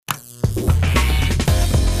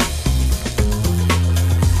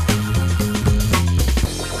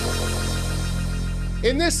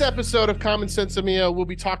this episode of Common Sense Mia, we'll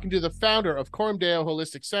be talking to the founder of Coram Deo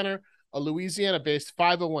Holistic Center, a Louisiana-based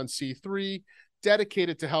 501c3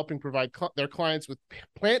 dedicated to helping provide their clients with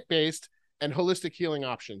plant-based and holistic healing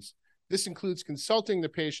options. This includes consulting the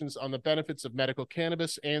patients on the benefits of medical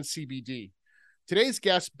cannabis and CBD. Today's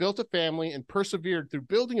guest built a family and persevered through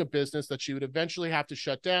building a business that she would eventually have to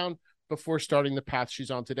shut down before starting the path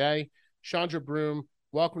she's on today. Chandra Broom,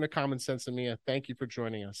 welcome to Common Sense Mia. Thank you for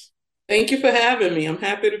joining us. Thank you for having me. I'm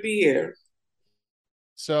happy to be here.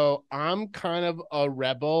 So I'm kind of a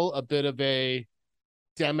rebel, a bit of a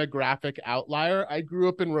demographic outlier. I grew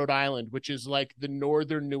up in Rhode Island, which is like the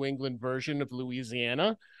northern New England version of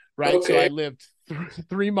Louisiana, right? Okay. So I lived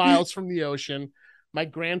 3 miles from the ocean. My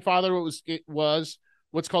grandfather was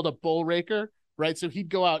what's called a bull raker, right? So he'd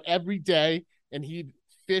go out every day and he'd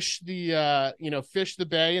fish the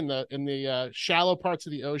bay in the shallow parts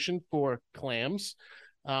of the ocean for clams.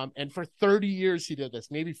 And for 30 years he did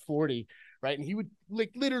this, maybe 40, right? And he would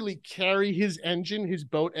like literally carry his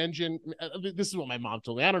boat engine. This is what my mom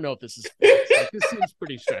told me. I don't know if this is like, this seems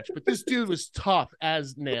pretty stretched, but this dude was tough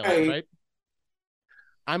as nails, right?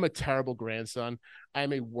 I'm a terrible grandson.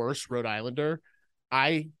 I'm a worse Rhode Islander.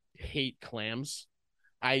 I hate clams.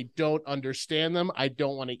 I don't understand them. I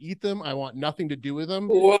don't want to eat them. I want nothing to do with them.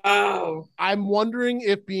 Wow. I'm wondering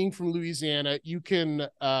if, being from Louisiana, you can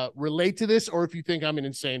relate to this, or if you think I'm an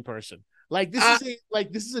insane person. Like this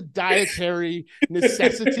is a dietary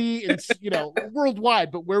necessity, and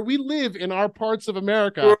worldwide. But where we live in our parts of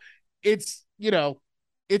America, it's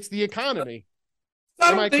it's the economy.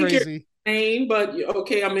 Am I crazy? But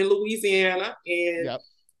okay, I'm in Louisiana, and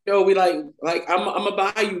we like I'm a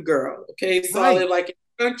bayou girl. Okay, so I live like in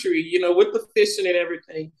the country, with the fishing and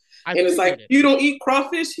everything. And it's like, you don't eat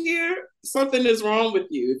crawfish here, something is wrong with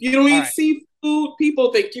you. If you don't eat seafood,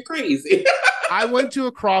 people think you're crazy. I went to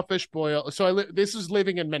a crawfish boil. So this is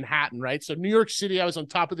living in Manhattan, right? So New York City, I was on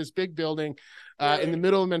top of this big building in the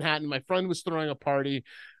middle of Manhattan. My friend was throwing a party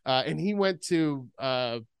and he went to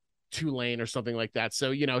Tulane or something like that.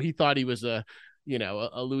 So, he thought he was a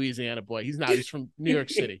Louisiana boy. He's not, he's from New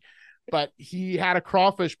York City. But he had a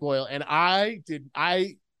crawfish boil and I didn't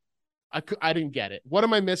get it. What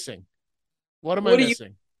am I missing? What am I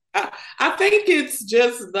missing? I think it's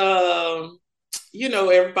just the,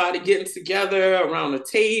 everybody getting together around the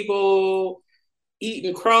table,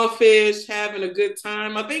 eating crawfish, having a good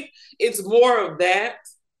time. I think it's more of that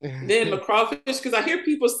than the crawfish, because I hear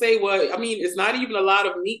people say, well, I mean, it's not even a lot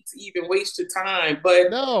of meat to even waste your time, but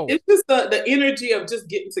it's just the energy of just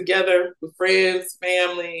getting together with friends,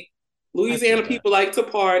 family. Louisiana people like to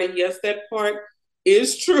party. Yes, that part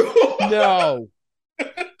is true. No.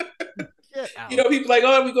 People like,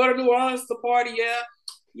 oh, we go to New Orleans to party. Yeah.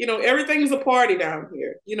 Everything's a party down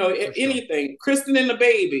here. Anything. Christening the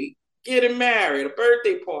baby, getting married, a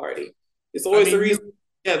birthday party. It's always a reason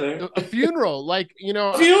together. A funeral, like,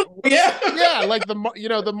 yeah, like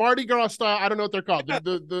the Mardi Gras style. I don't know what they're called.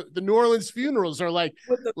 The New Orleans funerals are like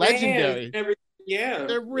legendary. Yeah.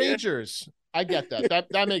 They're ragers. I get that.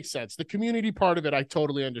 That makes sense. The community part of it, I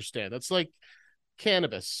totally understand. That's like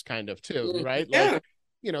cannabis kind of too, right? Yeah.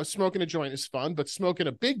 Like, smoking a joint is fun, but smoking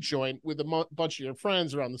a big joint with a bunch of your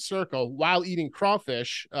friends around the circle while eating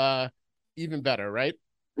crawfish, even better, right?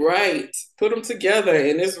 Right. Put them together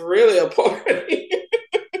and it's really a party.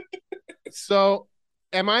 So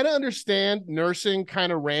am I to understand nursing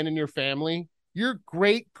kind of ran in your family? Your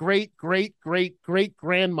great, great, great, great, great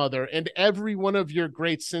grandmother and every one of your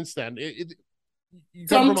greats since then. You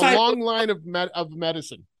come from a long line of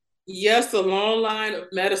medicine. Yes, a long line of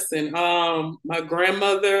medicine. My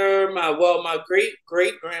grandmother, my great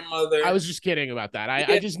great grandmother. I was just kidding about that.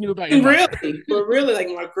 I just knew about your mother. But really, like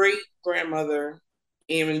my great grandmother,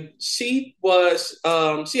 and she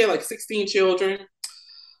had like 16 children.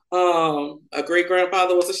 A great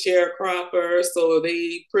grandfather was a sharecropper, so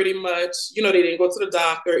they pretty much, they didn't go to the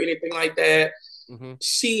doctor or anything like that. Mm-hmm.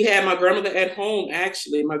 She had my grandmother at home.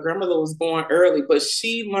 Actually, my grandmother was born early, but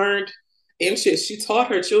she learned and she taught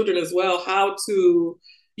her children as well how to,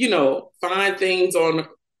 find things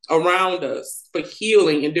around us for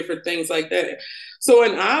healing and different things like that. So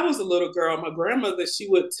when I was a little girl, my grandmother, she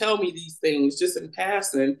would tell me these things just in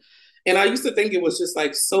passing. And I used to think it was just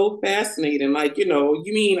like so fascinating. Like, you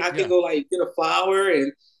mean I could go like get a flower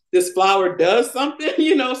and this flower does something,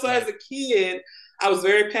 So as a kid, I was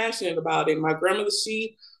very passionate about it. My grandmother,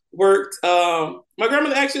 she worked, my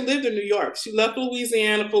grandmother actually lived in New York. She left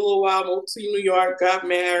Louisiana for a little while, moved to New York, got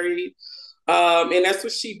married. And that's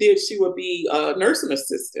what she did. She would be a nursing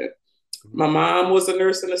assistant. My mom was a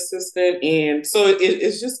nursing assistant. And so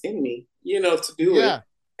it's just in me, to do it.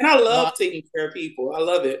 And I love taking care of people. I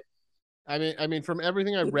love it. I mean, from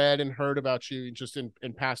everything I read and heard about you just in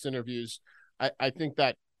past interviews, I think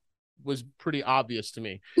that was pretty obvious to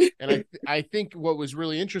me. And I think what was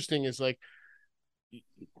really interesting is like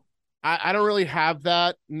I don't really have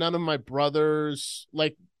that. None of my brothers,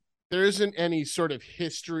 like, there isn't any sort of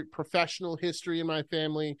history, professional history in my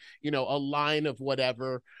family, a line of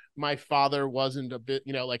whatever. My father wasn't a bit,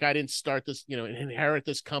 like, I didn't start this, inherit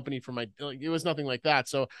this company from like, it was nothing like that.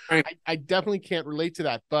 So Right. I definitely can't relate to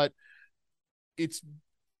that, but it's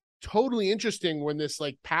totally interesting when this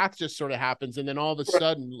like path just sort of happens. And then all of a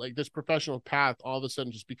sudden, like this professional path, all of a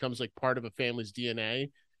sudden just becomes like part of a family's DNA.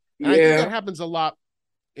 And I think that Yeah. happens a lot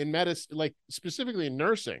in medicine, like specifically in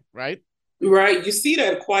nursing, right? Right. You see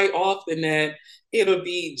that quite often that it'll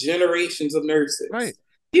be generations of nurses. Right.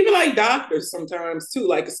 Even like doctors sometimes too,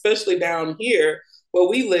 like especially down here where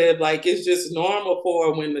we live, like it's just normal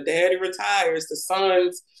for when the daddy retires, the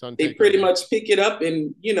sons, Son they take pretty over. much pick it up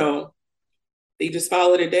and, they just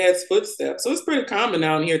follow their dad's footsteps. So it's pretty common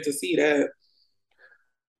down here to see that.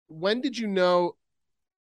 When did you know,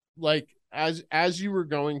 like, as you were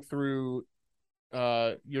going through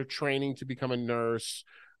your training to become a nurse,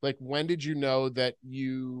 like when did you know that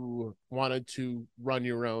you wanted to run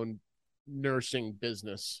your own nursing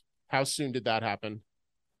business? How soon did that happen?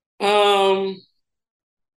 Um,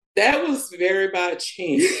 that was very by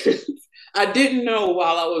chance. I didn't know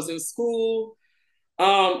while I was in school.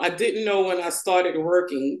 I didn't know when I started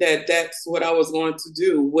working that that's what I was going to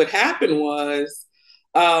do. What happened was,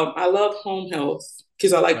 I love home health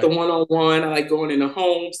because I like the Right. one-on-one. I like going in the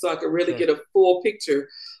home so I could really Sure. get a full picture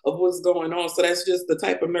of what's going on. So that's just the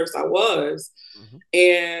type of nurse I was. Mm-hmm.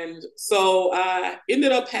 And so I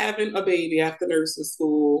ended up having a baby after nursing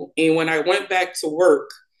school. And when I went back to work,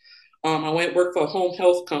 I went work for a home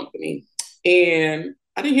health company. And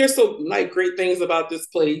I didn't hear so like great things about this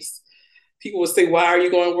place. People would say, "Why are you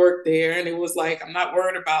going to work there?" And it was like, I'm not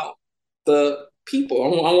worried about the people.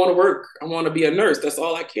 I want to work. I want to be a nurse. That's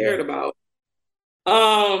all I Yeah. cared about.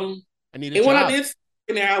 Um, I need a and when I job.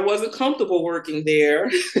 did there, I wasn't comfortable working there.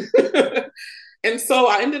 And so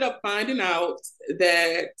I ended up finding out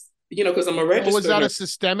that, because I'm a Well, was registered that a nurse.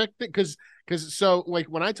 systemic thing? Because so like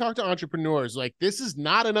when I talk to entrepreneurs, like this is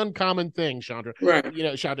not an uncommon thing, Chandra.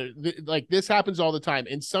 Right. Chandra, like this happens all the time,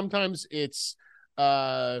 and sometimes it's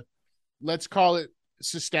uh let's call it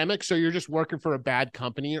systemic. So you're just working for a bad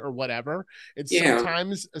company or whatever. And Yeah.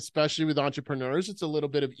 sometimes, especially with entrepreneurs, it's a little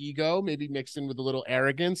bit of ego, maybe mixed in with a little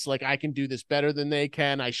arrogance. Like I can do this better than they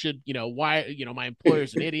can. I should, why, my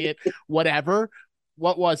employer's an idiot, whatever.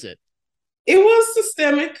 What was it? It was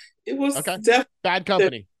systemic. It was Okay. definitely. Bad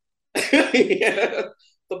company. Yeah.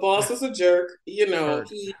 The boss was a jerk. Heard.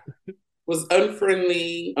 He was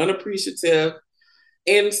unfriendly, unappreciative.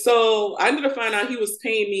 And so I ended up finding out he was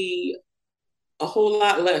paying me a whole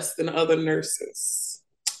lot less than other nurses.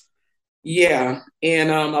 Yeah.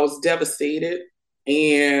 And I was devastated. How'd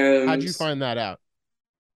And you find that out?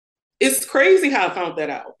 it's crazy how I found that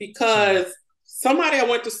out Yeah. because somebody I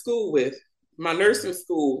went to school with, my nursing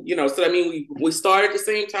school, so I mean, we started at the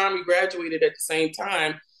same time, we graduated at the same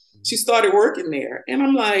time. Mm-hmm. She started working there. And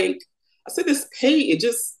I'm like, I said, this pay,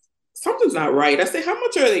 something's not right. I said, how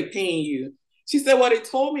much are they paying you? She said, well, they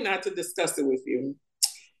told me not to discuss it with you.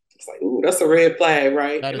 It's like, ooh, that's a red flag,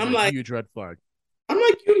 right? That And is a huge red flag. I'm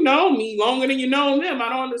like, you know me longer than you know them. I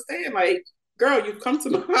don't understand. Like, girl, you've come to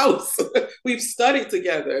my house. We've studied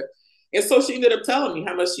together. And so she ended up telling me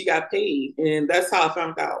how much she got paid. And that's how I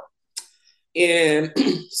found out. And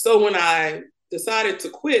so when I decided to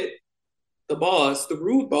quit, the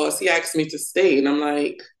rude boss, he asked me to stay. And I'm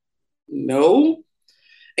like, no.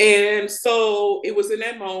 And so it was in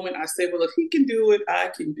that moment I said, well, if he can do it, I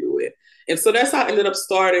can do it. And so that's how I ended up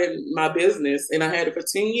starting my business. And I had it for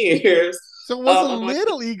 10 years. So it was a I'm like,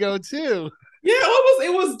 little ego too. yeah,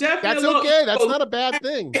 it was That's definitely okay. That's a not a bad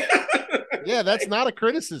thing. Yeah, that's like, not a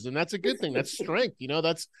criticism. That's a good thing. That's strength.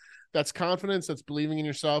 That's confidence. That's believing in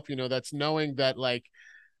yourself. That's knowing that like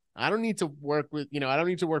I don't need to work with, I don't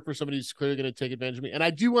need to work for somebody who's clearly going to take advantage of me. And I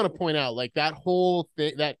do want to point out like that whole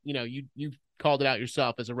thing that, you called it out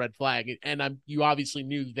yourself as a red flag. And you obviously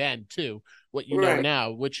knew then too, what you know right.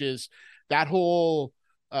 now, which is that whole,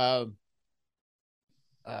 uh,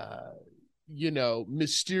 uh,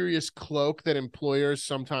 mysterious cloak that employers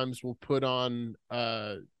sometimes will put on,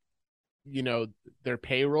 you know, their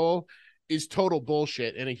payroll is total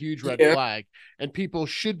bullshit and a huge red Yeah. flag. And people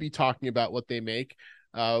should be talking about what they make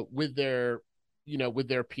with their with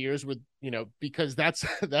their peers because that's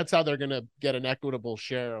that's how they're going to get an equitable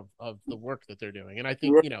share of the work that they're doing. And I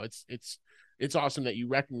think it's awesome that you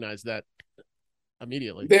recognize that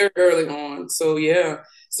immediately. Very early on. So yeah.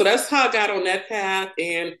 So that's how I got on that path.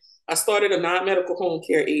 And I started a non-medical home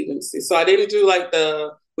care agency. So I didn't do like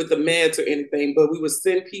the with the meds or anything, but we would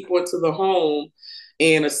send people into the home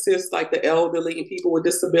and assist like the elderly and people with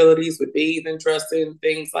disabilities with bathing, dressing,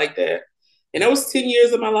 things like that. And that was 10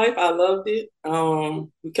 years of my life. I loved it.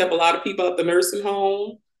 We kept a lot of people at the nursing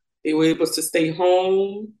home. They were able to stay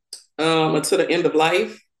home until the end of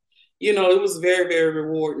life. It was very, very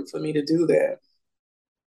rewarding for me to do that.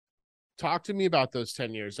 Talk to me about those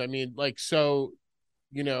 10 years. I mean, like, so,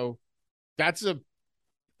 you know, that's a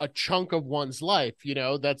chunk of one's life,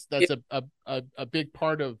 that's a big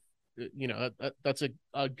part of, that's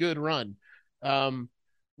a good run.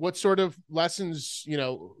 What sort of lessons,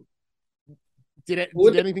 did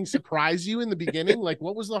anything surprise you in the beginning? Like,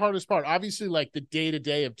 what was the hardest part? Obviously, like the day to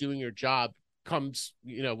day of doing your job comes,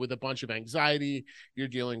 with a bunch of anxiety. You're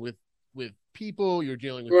dealing with people. You're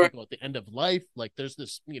dealing with Right. people at the end of life. Like, there's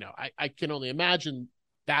this, I can only imagine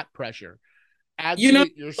that pressure. Add You to know,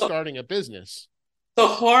 it, you're starting a business. the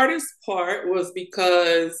hardest part was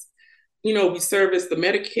because, we service the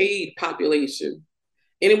Medicaid population.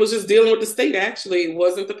 And it was just dealing with the state, actually. It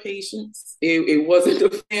wasn't the patients, it wasn't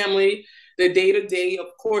the family, the day to day. Of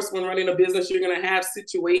course, when running a business, you're going to have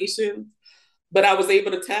situations, but I was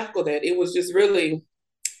able to tackle that. It was just really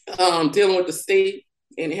dealing with the state,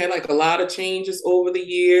 and it had like a lot of changes over the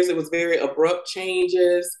years. It was very abrupt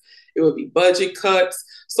changes. It would be budget cuts.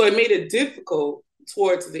 So it made it difficult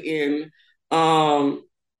towards the end um,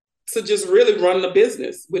 to just really run the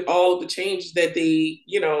business with all of the changes that they,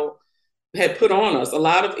 had put on us. A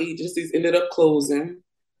lot of agencies ended up closing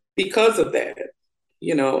because of that,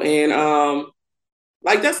 and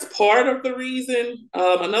like that's part of the reason.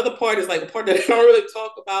 Another part is like a part that I don't really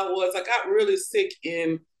talk about was I got really sick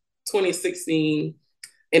in 2016,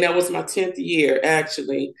 and that was my 10th year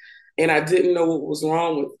actually. And I didn't know what was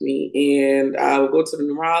wrong with me. And I would go to the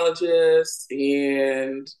neurologist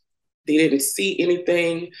and they didn't see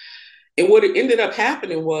anything. And what it ended up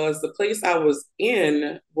happening was the place I was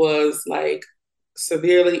in was like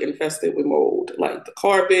severely infested with mold, like the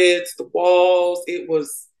carpets, the walls.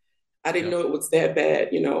 I didn't Yep. know it was that bad,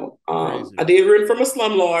 I Crazy. did rent from a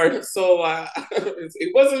slumlord, so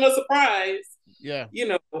it wasn't a surprise. Yeah.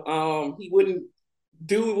 He wouldn't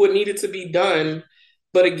do what needed to be done.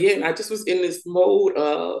 But again, I just was in this mode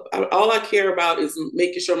of all I care about is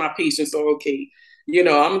making sure my patients are okay.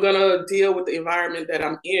 I'm gonna deal with the environment that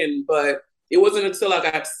I'm in, but it wasn't until I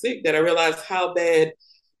got sick that I realized how bad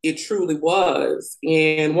it truly was.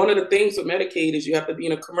 And one of the things with Medicaid is you have to be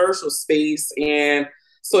in a commercial space, and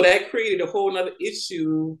so that created a whole nother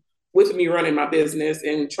issue with me running my business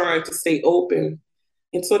and trying to stay open.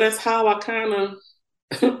 And so that's how I kind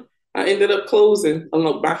of I ended up closing.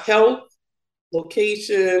 My health,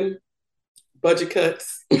 location, budget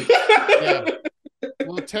cuts. Yeah.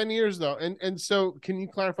 Well, 10 years though. And so can you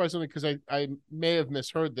clarify something? Because I may have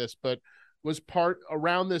misheard this, but was part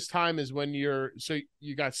around this time is when so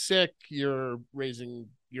you got sick, you're raising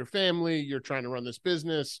your family, you're trying to run this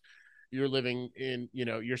business, you're living in,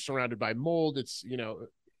 you're surrounded by mold, it's,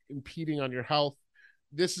 impeding on your health.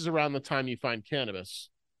 This is around the time you find cannabis.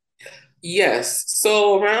 Yes.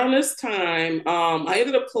 So around this time, I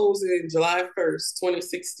ended up closing July 1st,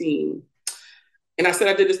 2016. And I said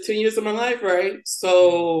I did this 10 years of my life, right? Mm.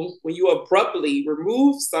 So when you abruptly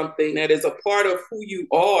remove something that is a part of who you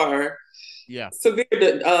are, Yeah.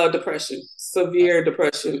 depression, Uh, severe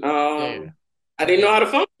depression. yeah. I I didn't know get how it.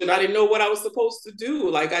 to function. I didn't know what I was supposed to do.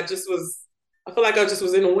 Like I feel like I just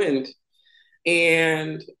was in the wind.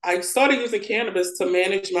 And I started using cannabis to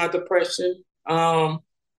manage my depression.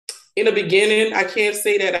 In the beginning, I can't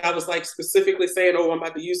say that I was like specifically saying, "Oh, I'm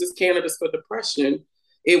about to use this cannabis for depression."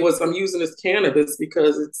 It was I'm using this cannabis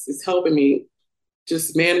because it's helping me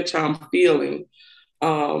just manage how I'm feeling.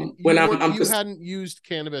 When I'm You hadn't used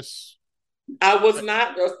cannabis. I was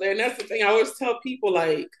not, and that's the thing. I always tell people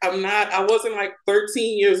like I wasn't like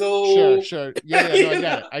 13 years Sure, old. sure. Yeah, yeah, no, I you get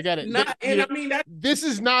know, it. I get it. not, and I mean that. This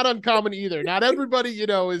is not uncommon either. Not everybody,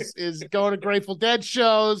 is going to Grateful Dead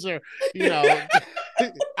shows or, you know,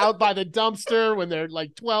 out by the dumpster when they're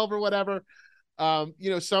like 12 or whatever.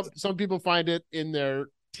 Some people find it in their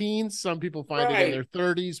teens, some people find it in Right. their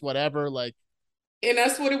 30s, whatever. Like, And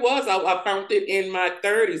that's what it was. I found it in my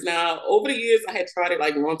 30s. Now, over the years, I had tried it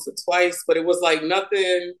like once or twice, but it was like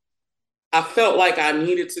nothing I felt like I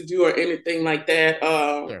needed to do or anything like that.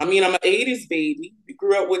 sure. I mean, I'm an 80s baby. We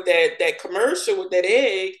grew up with that commercial with that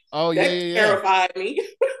egg. Oh, yeah, That yeah, yeah. terrified me.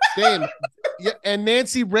 Same. Yeah, and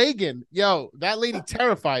Nancy Reagan, yo, that lady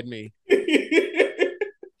terrified me.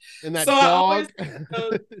 And So that I always dog.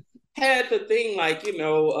 uh, had the thing like,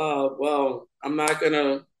 well, I'm not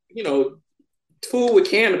gonna, you know, food with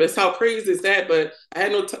cannabis. How crazy is that? But I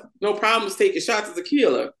had no problems taking shots of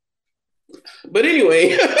tequila. But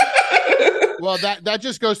anyway. Well, that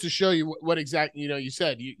just goes to show you what exactly, you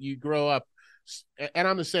said you grow up, and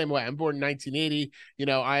I'm the same way. I'm born in 1980.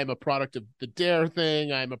 I am a product of the Dare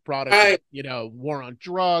thing. I'm a product of, war on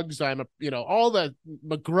drugs. I'm all the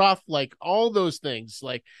McGruff, like all those things,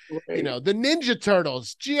 like, right. The Ninja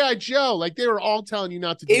Turtles, G.I. Joe, like they were all telling you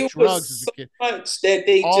not to do it drugs was as a so kid. much that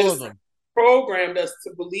they All of just them. programmed us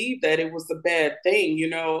to believe that it was a bad thing,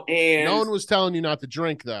 No and one was telling you not to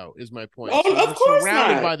drink, though, is my point. no, So of you're course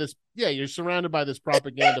surrounded not. by this. Yeah, you're surrounded by this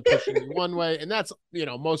propaganda pushing you one way, and that's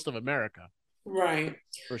most of America. Right.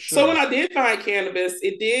 For So when sure. I did find cannabis,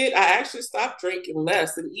 I actually stopped drinking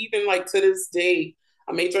less. And even like to this day,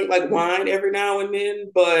 I may drink like wine every now and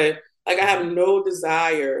then, but like I have no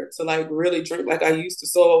desire to like really drink like I used to.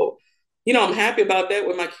 So, I'm happy about that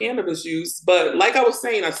with my cannabis use. But like I was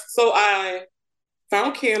saying, I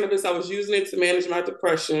found cannabis. I was using it to manage my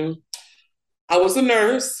depression. I was a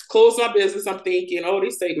nurse, closed my business. I'm thinking, oh,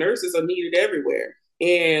 they say nurses are needed everywhere.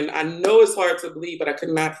 And I know it's hard to believe, but I could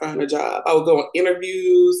not find a job. I would go on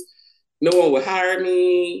interviews, no one would hire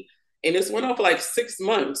me. And this went on for like 6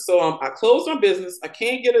 months. So I closed my business. I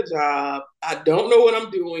can't get a job. I don't know what I'm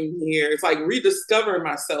doing here. It's like rediscovering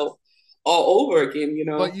myself all over again.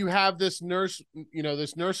 But you have this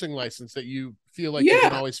nursing license that you feel like you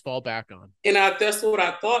can Yeah. always fall back on. And that's what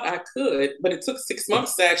I thought I could. But it took 6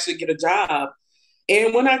 months to actually get a job.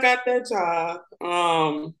 And when I got that job,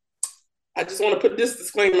 I just want to put this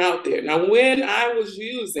disclaimer out there. Now, when I was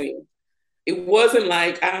using, it wasn't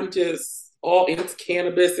like I'm just all into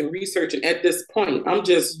cannabis and researching at this point. I'm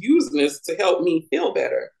just using this to help me feel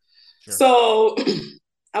better. Sure. So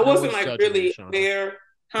I No wasn't one's like judging you, really Shauna. aware,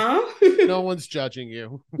 huh? No one's judging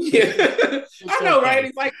you. Yeah. It's I know, right? okay.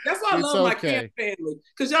 It's like, that's why I It's love my camp okay. family.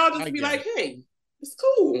 Because y'all just I be get like, it. hey, it's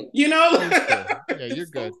cool. It's cool. Yeah, you're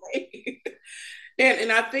It's good. okay.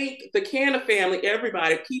 And I think the Canna family,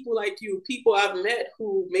 everybody, people like you, people I've met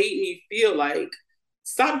who made me feel like,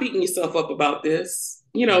 stop beating yourself up about this.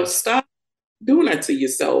 Yeah. Stop doing that to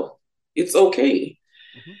yourself. It's okay.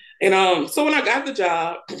 Mm-hmm. And so when I got the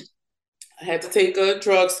job, I had to take a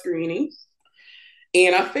drug screening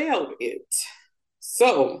and I failed it.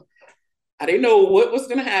 So I didn't know what was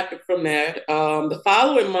going to happen from that. The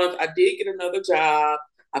following month, I did get another job.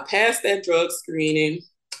 I passed that drug screening,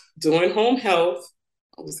 doing home health.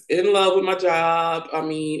 I was in love with my job. I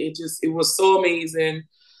mean, it was so amazing.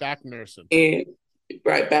 Back nursing. And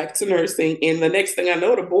right back to nursing. And the next thing I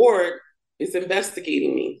know, the board is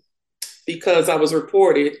investigating me because I was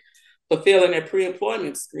reported for failing a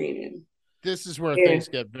pre-employment screening. This is where And things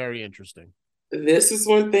get very interesting. this is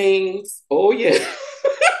when things, oh yeah,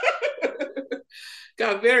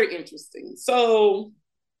 got very interesting. So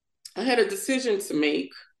I had a decision to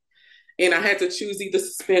make, and I had to choose either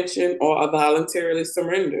suspension or a voluntarily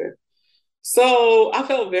surrender. So I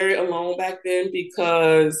felt very alone back then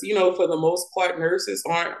because, for the most part, nurses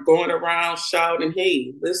aren't going around shouting,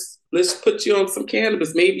 "Hey, let's put you on some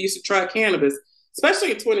cannabis. Maybe you should try cannabis."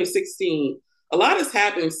 Especially in 2016, a lot has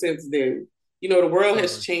happened since then. The world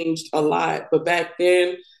has Totally. changed a lot, but back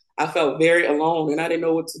then I felt very alone and I didn't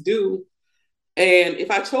know what to do. And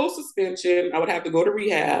if I chose suspension, I would have to go to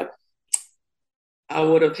rehab. I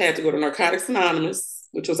would have had to go to Narcotics Anonymous,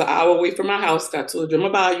 which was an hour away from my house. Got to a Gemma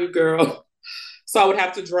Bayou, girl. So I would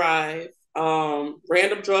have to drive.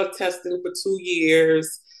 Random drug testing for 2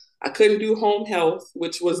 years. I couldn't do home health,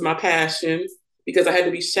 which was my passion, because I had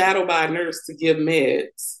to be shadowed by a nurse to give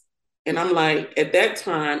meds. And I'm like, at that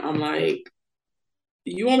time, I'm like,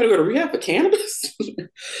 you want me to go to rehab for cannabis?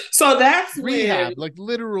 So that's when Rehab, like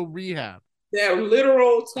literal rehab. that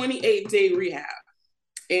literal 28-day rehab.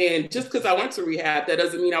 And just because I went to rehab, that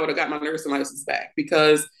doesn't mean I would have got my nursing license back,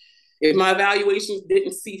 because if my evaluations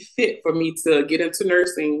didn't see fit for me to get into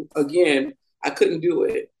nursing again, I couldn't do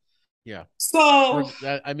it. Yeah. So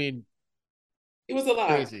I mean, it was a lot.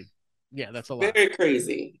 crazy. Yeah, that's a lot. Very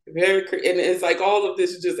crazy. And it's like all of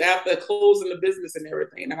this just after closing the business and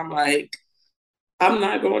everything. And I'm like, I'm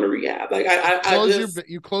not going to rehab. Like I just,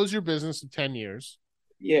 You close your business in 10 years.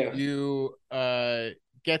 yeah. You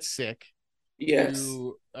get sick. Yes.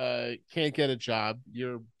 You can't get a job.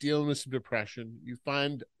 You're dealing with some depression. You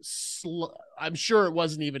find I'm sure it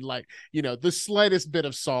wasn't even like, the slightest bit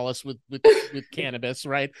of solace with cannabis,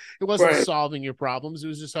 right? It wasn't Right. solving your problems. It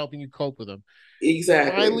was just helping you cope with them.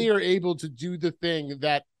 Exactly. You finally are able to do the thing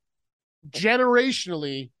that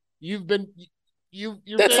generationally you've been your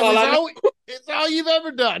That's all family's I know. all it's all you've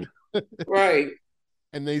ever done. Right.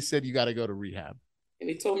 And they said you got to go to rehab And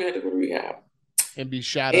he told me I had to go to rehab. and be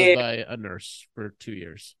shadowed And by a nurse for 2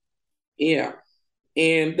 years. yeah.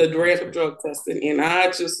 and the That's random good. drug testing. And I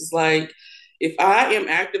just was like, if I am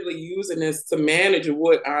actively using this to manage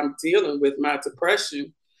what I'm dealing with, my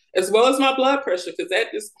depression, as well as my blood pressure, because at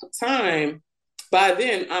this time, by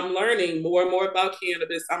then, I'm learning more and more about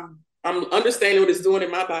cannabis. I'm understanding what it's doing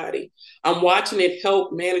in my body. I'm watching it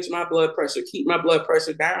help manage my blood pressure, keep my blood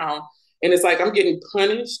pressure down. And it's like I'm getting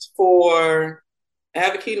punished for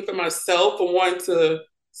advocating for myself, for wanting to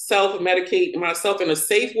self medicate myself in a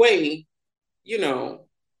safe way, you know.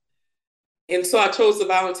 And so I chose to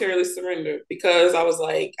voluntarily surrender because I was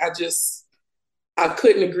like, I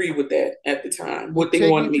couldn't agree with that at the time, Well, what they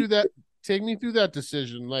wanted me to do. take me through that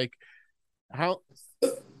decision. Like, how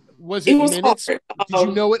was It it was minutes? hard. Did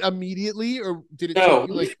you know it immediately, or did it take No.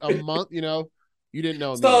 you like a month? You didn't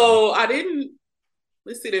know immediately. So I didn't,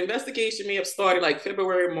 let's see, the investigation may have started like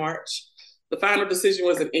February, March. The final decision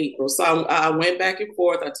was in April. So I went back and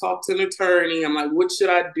forth. I talked to an attorney. I'm like, what should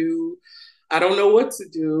I do? I don't know what to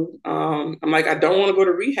do. I'm like, I don't want to go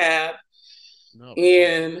to rehab. No, of course.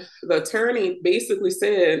 And the attorney basically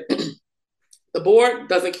said, the board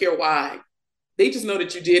doesn't care why. They just know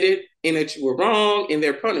that you did it and that you were wrong and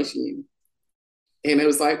they're punishing you. And it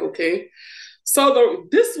was like, okay. So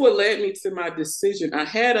this what led me to my decision. I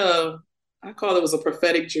call it was a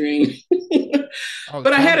prophetic dream, Oh,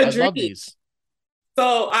 but I tell had me. a I love dream. these.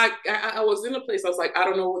 So I was in a place. I was like, I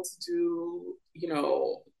don't know what to do.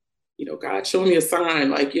 God, show me a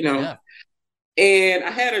sign, Yeah. And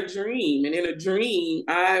I had a dream, and in a dream,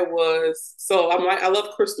 I'm like, I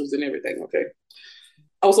love crystals and everything. Okay,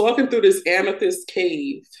 I was walking through this amethyst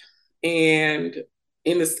cave, and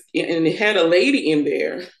and it had a lady in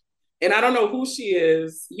there, and I don't know who she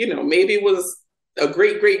is. Maybe it was a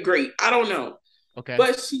great, great, great. I don't know, Okay.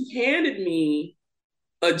 but she handed me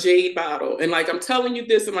a jade bottle, and like I'm telling you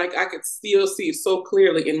this, and like I could still see it so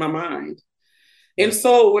clearly in my mind. And Yeah.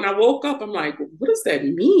 so when I woke up, I'm like, what does that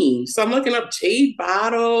mean? So I'm looking up jade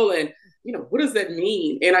bottle and, what does that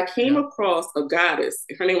mean? And I came Yeah. across a goddess.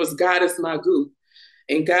 Her name was Goddess Magoo.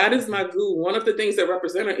 And Goddess Okay. Magoo, one of the things that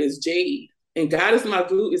represent her is jade. And Goddess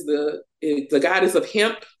Magoo is the goddess of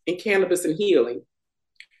hemp and cannabis and healing.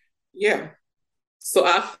 Yeah. So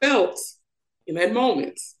I felt in that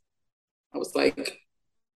moment, I was like,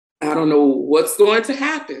 I don't know what's going to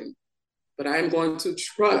happen, but I'm going to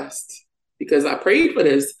trust because I prayed for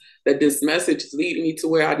this, that this message is leading me to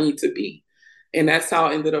where I need to be. And that's how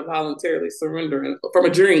I ended up voluntarily surrendering from a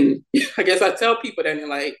dream. I guess I tell people that and they're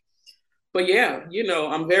like, but yeah,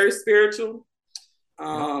 I'm very spiritual.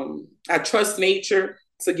 Yep. I trust nature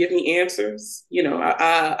to give me answers.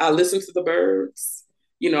 I listen to the birds.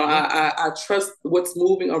 Yeah. I trust what's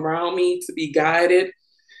moving around me to be guided.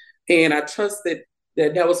 And I trust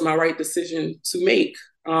that was my right decision to make.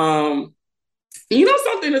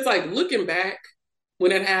 Something that's like looking back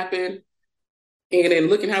when it happened and then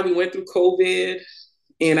looking how we went through COVID.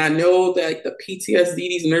 And I know that like, the PTSD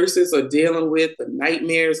these nurses are dealing with, the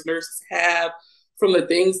nightmares nurses have from the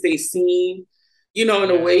things they've seen, in a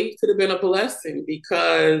Yeah. way, it could have been a blessing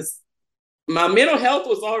because my mental health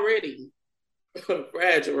was already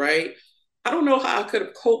fragile, right? I don't know how I could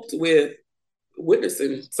have coped with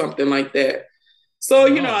witnessing something like that. So,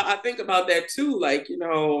 No. I think about that too. Like,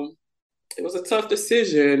 it was a tough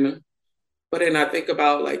decision. But then I think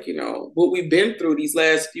about like, what we've been through these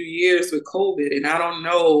last few years with COVID. And I don't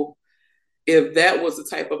know if that was the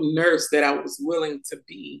type of nurse that I was willing to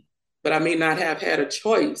be. But I may not have had a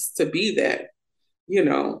choice to be that, you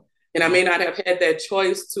know. And I may Yep. not have had that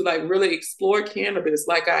choice to like really explore cannabis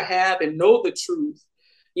like I have and know the truth,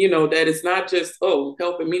 that it's not just, oh,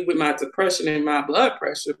 helping me with my depression and my blood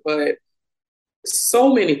pressure, but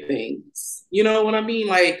so many things. You know what I mean?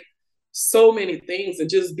 Like so many things. And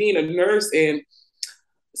just being a nurse and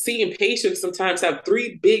seeing patients sometimes have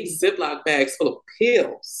 3 big Ziploc bags full of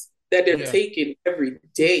pills that they're Yeah. taking every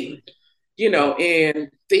day, Yeah. and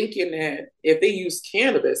thinking that if they use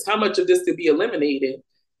cannabis, how much of this could be eliminated?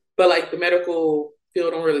 But like the medical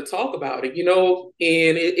field don't really talk about it,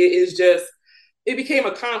 and it is just, it became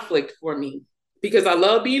a conflict for me because I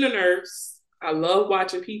love being a nurse. I love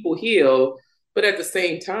watching people heal. But at the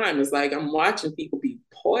same time, it's like I'm watching people be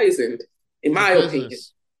poisoned, in It's a my opinion.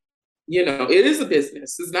 business. It is a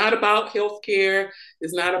business. It's not about healthcare.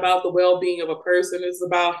 It's not about the well being of a person. It's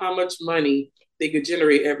about how much money they could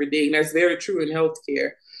generate every day. And that's very true in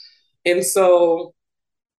healthcare. And so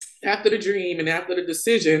after the dream and after the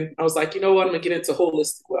decision, I was like, you know what? I'm going to get into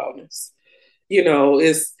holistic wellness.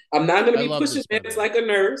 I'm not going to I be love pushing this, by the meds way. like a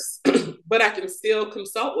nurse, but I can still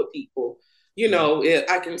consult with people. Yeah.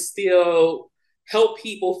 I can still help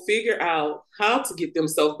people figure out how to get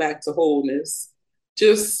themselves back to wholeness,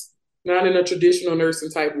 just not in a traditional nursing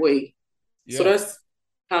type way. So Yeah. that's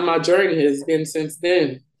how my journey has been since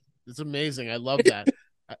then. It's amazing. I love that.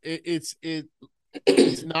 It's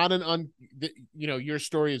not an you know, your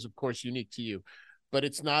story is of course unique to you, but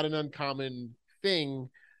it's not an uncommon thing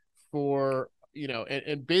for, you know,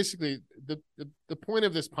 and basically the point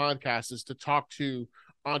of this podcast is to talk to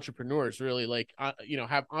entrepreneurs, really, like, you know,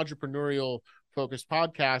 have entrepreneurial focused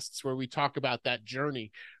podcasts where we talk about that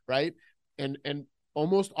journey, right? And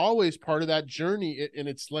almost always part of that journey, and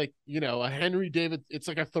it's like, you know, a Henry David, it's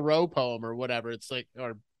like a Thoreau poem or whatever. It's like,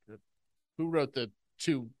 or who wrote the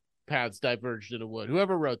two paths diverged in a wood?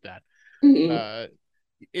 Whoever wrote that. Mm-hmm. Uh,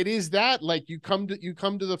 it is that, like, you come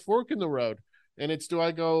to the fork in the road, and it's, do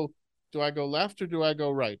I go left or do I go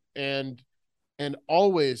right? And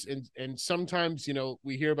always, and sometimes, you know,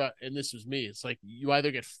 we hear about, and this is me, it's like you either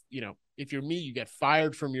get, you know, if you're me, you get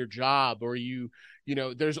fired from your job, or you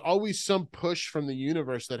know, there's always some push from the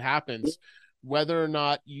universe that happens, whether or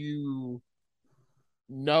not you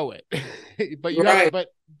know it. But you have, Right.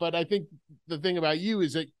 but I think the thing about you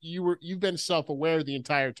is that you've been self-aware the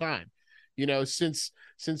entire time, you know, since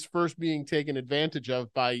first being taken advantage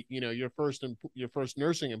of by, you know, your first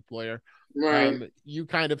nursing employer. Right. You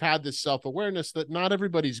kind of had this self-awareness that not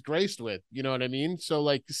everybody's graced with, you know what I mean? So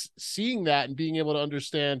like seeing that and being able to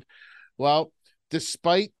understand, well,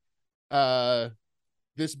 despite uh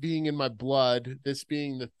this being in my blood, this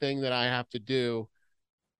being the thing that I have to do,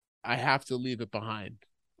 I have to leave it behind,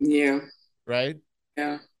 Yeah. right?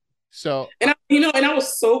 Yeah. So, And and I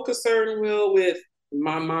was so concerned, Will, with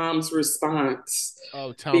my mom's response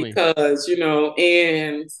oh, tell me. because,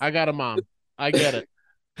 and I got a mom. I get it.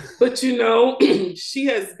 but she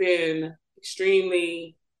has been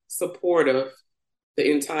extremely supportive the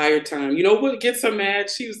entire time. You know what gets her mad?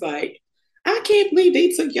 She was like, I can't believe they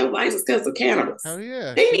took your license because of cannabis. Hell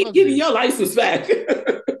yeah, They she need to loves give you you. your license back.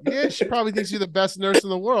 Yeah, she probably thinks you're the best nurse in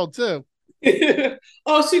the world too.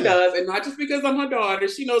 Oh, she Yeah, does. And not just because I'm her daughter.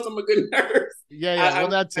 She knows I'm a good nurse. yeah, yeah. Well,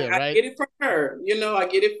 that's it, I right? get it from her. I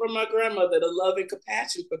get it from my grandmother, the love and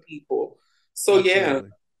compassion for people. So, yeah. Absolutely,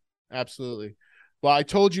 absolutely. Well, I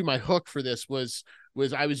told you my hook for this was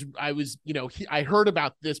I was, you know, I heard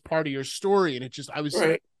about this part of your story, and it just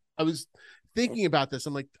Right. I was thinking about this.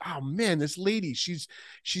 I'm like, oh man, this lady, she's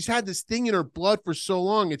had this thing in her blood for so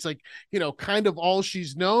long. It's like, you know, kind of all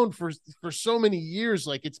she's known for so many years.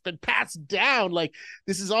 Like it's been passed down. Like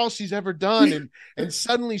this is all she's ever done. And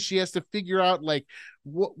suddenly she has to figure out, like,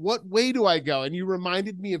 what way do I go? And you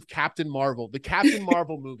reminded me of Captain Marvel, the Captain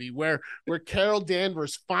Marvel movie, where Carol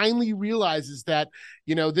Danvers finally realizes that,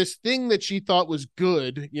 you know, this thing that she thought was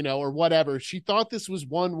good, you know, or whatever, she thought this was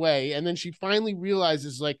one way, and then she finally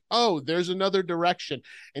realizes, like, oh, there's another direction,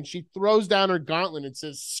 and she throws down her gauntlet and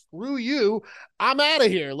says, screw you, I'm out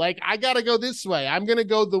of here, like I gotta go this way, I'm gonna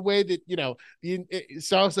go the way that, you know,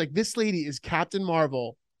 so I was like, this lady is Captain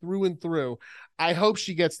Marvel through and through. I hope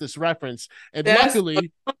she gets this reference, and That's a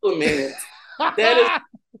luckily compliment. That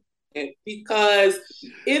is because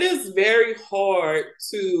it is very hard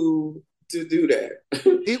to do that.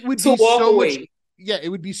 it would To be walk so much, away. yeah, it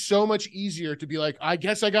would be so much easier to be like, I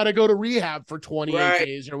guess I got to go to rehab for 28 Right.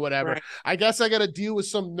 days or whatever. Right. I guess I got to deal with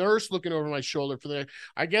some nurse looking over my shoulder for the,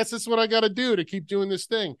 I guess that's what I got to do to keep doing this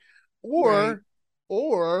thing. Right.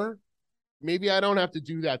 Or maybe I don't have to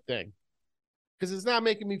do that thing because it's not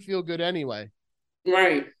making me feel good anyway.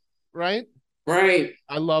 Right. Right. Right.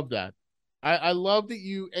 I love that. I love that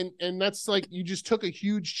you, and that's like, you just took a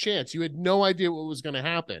huge chance. You had no idea what was going to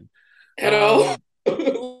happen. At all.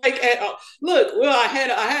 Like at all. Look, well, I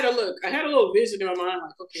had a little vision in my mind,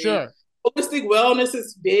 like, okay, Sure. holistic wellness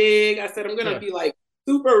is big. I said I'm gonna Sure. be like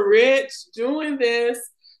super rich doing this.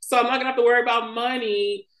 So I'm not gonna have to worry about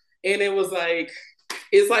money. And it's like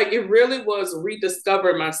it really was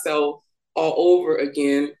rediscovering myself all over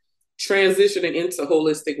again, transitioning into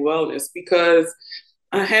holistic wellness because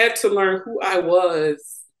I had to learn who I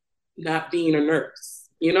was not being a nurse,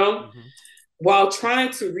 Mm-hmm. while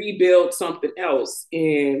trying to rebuild something else.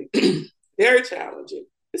 And very challenging.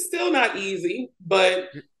 It's still not easy, but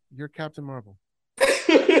You're Captain Marvel.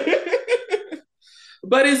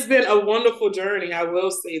 but it's been a wonderful journey. I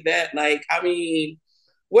will say that. Like, I mean,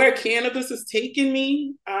 where cannabis has taken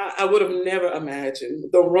me, I would have never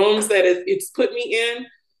imagined. The rooms that it's put me in,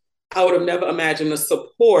 I would have never imagined the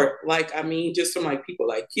support. Like, I mean, just from like people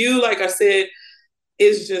like you, like I said,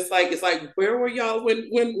 it's like where were y'all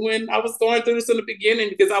when I was going through this in the beginning?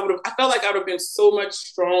 Because I felt like I would have been so much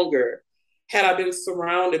stronger had I been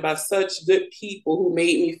surrounded by such good people who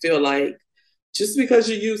made me feel like just because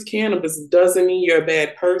you use cannabis doesn't mean you're a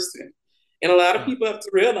bad person. And a lot of Yeah. people have to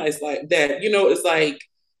realize like that. It's like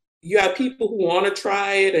you have people who want to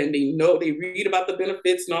try it and they read about the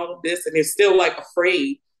benefits and all of this, and they're still like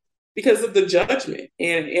afraid because of the judgment.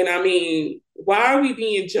 And I mean, why are we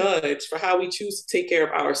being judged for how we choose to take care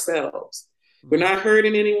of ourselves? We're not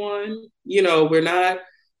hurting anyone, we're not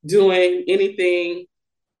doing anything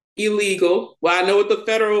illegal. Well, I know what the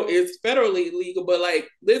federal is federally illegal, but like,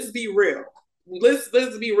 let's be real. Let's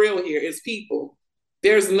be real here. It's people.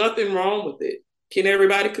 There's nothing wrong with it. Can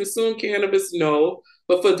everybody consume cannabis? No.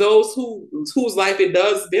 But for those whose life it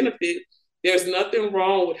does benefit, there's nothing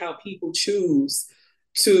wrong with how people choose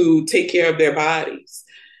to take care of their bodies.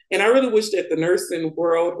 And I really wish that the nursing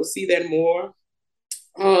world would see that more.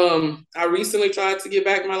 I recently tried to get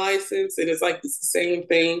back my license, and it's like it's the same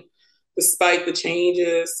thing, despite the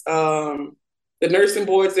changes. The nursing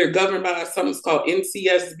boards, they're governed by something called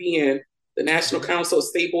NCSBN, the National Council of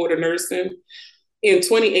State Board of Nursing. In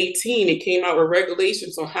 2018, it came out with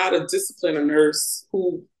regulations on how to discipline a nurse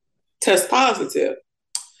who tests positive.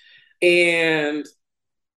 And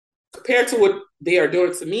compared to what they are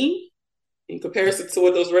doing to me, in comparison to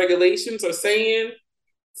what those regulations are saying,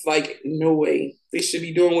 it's like, no way. They should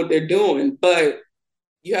be doing what they're doing. But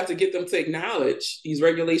you have to get them to acknowledge these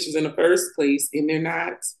regulations in the first place, and they're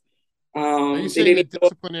not. Are you saying that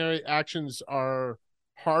disciplinary actions are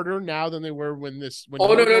harder now than they were when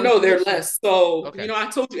Oh, no, they're less. So, okay. I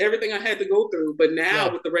told you everything I had to go through, but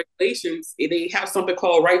now with the regulations, they have something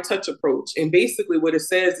called right touch approach. And basically what it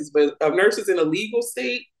says is, but a nurse is in a legal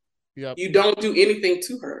state, you don't do anything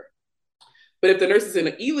to her. But if the nurse is in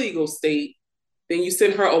an illegal state, then you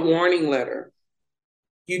send her a warning letter.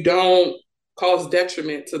 You don't cause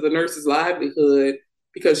detriment to the nurse's livelihood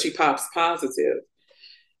because she pops positive.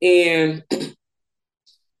 And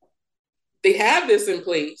they have this in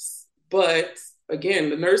place, but again,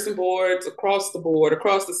 the nursing boards across the board,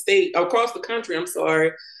 across the state, across the country,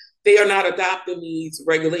 they are not adopting these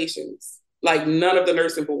regulations. Like, none of the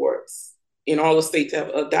nursing boards in all the states have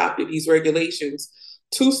adopted these regulations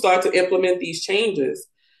to start to implement these changes.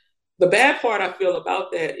 The bad part I feel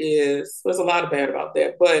about that is, there's a lot of bad about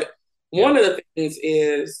that, but one of the things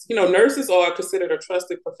is, nurses are considered a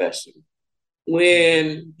trusted profession.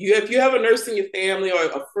 If you have a nurse in your family or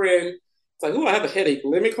a friend, it's like, oh, I have a headache.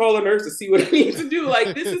 Let me call a nurse to see what I need to do.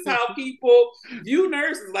 Like, this is how people view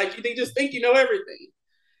nurses. Like, they just think you know everything.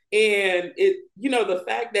 And the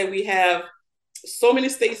fact that we have so many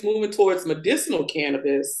states moving towards medicinal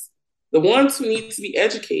cannabis, the ones who need to be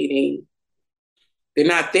educating, they're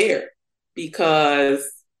not there because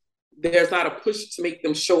there's not a push to make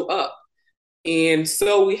them show up. And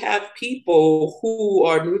so we have people who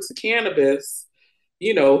are new to cannabis,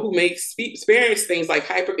 who may experience things like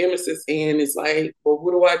hyperemesis, and it's like, well,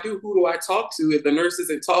 what do I do? Who do I talk to if the nurse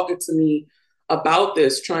isn't talking to me about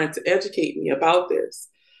this, trying to educate me about this?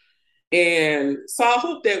 And so I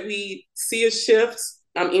hope that we see a shift.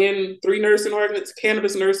 I'm in 3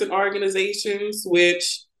 cannabis nursing organizations,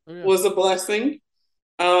 which was a blessing.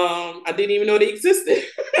 I didn't even know they existed.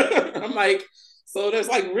 I'm like, so there's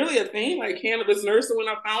like really a thing like cannabis nursing. When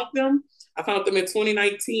I found them in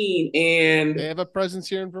 2019, and they have a presence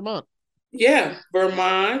here in Vermont. Yeah,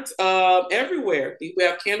 Vermont, everywhere. We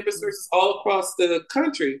have cannabis nurses all across the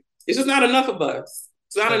country. It's just not enough of us.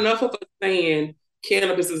 It's not enough of us saying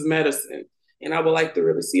cannabis is medicine. And I would like to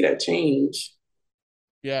really see that change.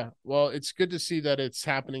 Yeah, well, it's good to see that it's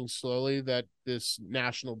happening slowly, that this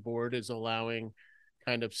national board is allowing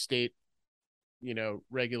kind of state,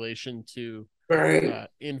 regulation to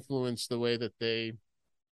influence the way that they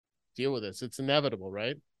deal with this. It's inevitable,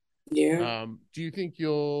 right? Yeah. Do you think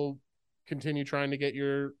you'll continue trying to get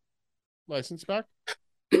your license back?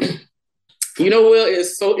 Will,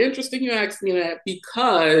 it's so interesting you asked me that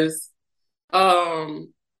because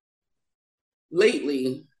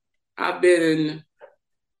lately I've been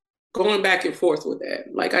going back and forth with that.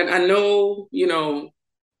 Like, I know,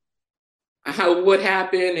 what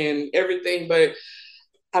happened and everything, but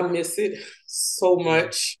I miss it so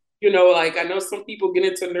much. Like, I know some people get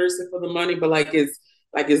into nursing for the money, but it's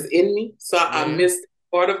in me. So I miss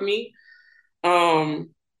part of me.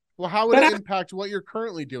 Well, how would it impact what you're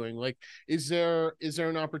currently doing? Like, is there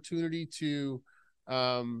an opportunity to,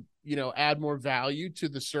 add more value to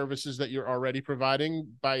the services that you're already providing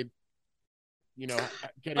by,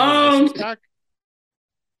 getting a license back?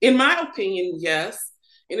 In my opinion, yes.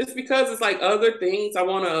 And it's because it's like other things I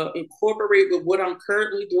want to incorporate with what I'm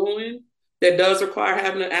currently doing that does require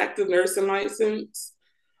having an active nursing license.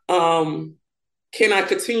 Can I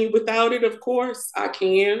continue without it? Of course, I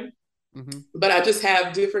can. Mm-hmm. But I just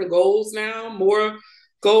have different goals now, more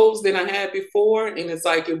goals than I had before. And it's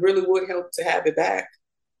like, it really would help to have it back.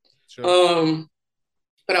 Sure.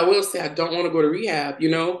 but I will say I don't want to go to rehab, you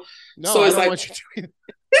know? No, So I it's don't like, want you doing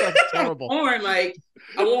that. Sounds terrible. torn, like,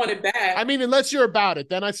 I want it I back. mean, unless you're about it,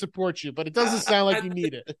 then I support you, but it doesn't I, sound like I, you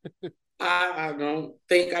need it. I don't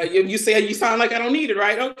think you say you sound like I don't need it,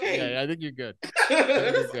 right? Okay. Yeah, I think you're good. I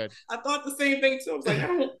think you're good. I thought the same thing too. I was like, I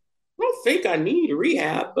don't think I need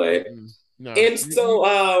rehab, but Mm-mm. No, and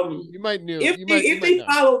so you might knew if you if might they know.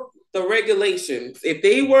 follow the regulations, if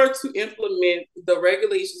they were to implement the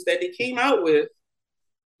regulations that they came out with,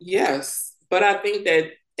 yes. But I think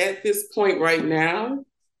that at this point right now,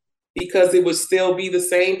 because it would still be the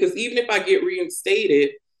same, because even if I get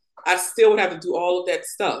reinstated, I still would have to do all of that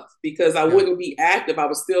stuff because I Yeah. wouldn't be active. I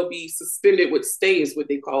would still be suspended with stay, is what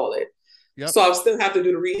they call it. Yep. So I still have to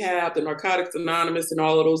do the rehab, the Narcotics Anonymous, and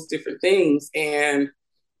all of those different things. And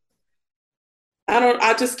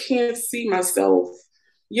I just can't see myself,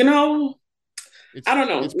 you know, It's I don't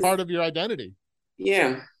know. it's part of your identity.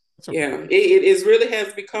 Yeah. It's okay. Yeah. It really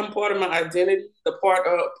has become part of my identity. The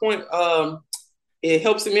point, it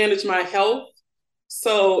helps to manage my health.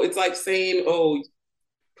 So it's like saying, oh,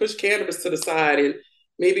 push cannabis to the side and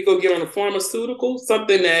maybe go get on a pharmaceutical,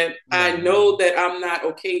 something that I No, know no. that I'm not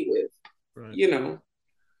okay with, Right. you know.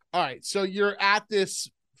 All right. So you're at this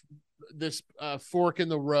fork in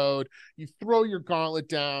the road. You throw your gauntlet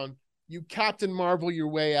down. You Captain Marvel your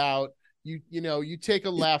way out. You take a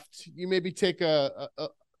left. You maybe take a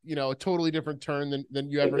totally different turn than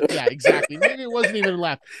you ever. Yeah, exactly. Maybe it wasn't even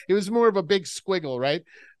left. It was more of a big squiggle, right?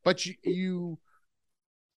 But you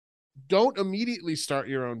don't immediately start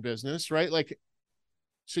your own business, right? Like,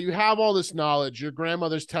 so you have all this knowledge. Your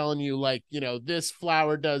grandmother's telling you, like, this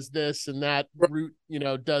flower does this and that root,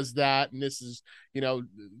 does that. And this is,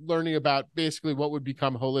 learning about basically what would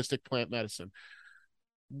become holistic plant medicine.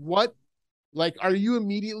 What, like, are you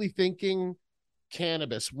immediately thinking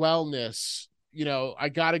cannabis, wellness, I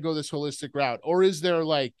got to go this holistic route? Or is there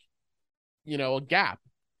like, a gap?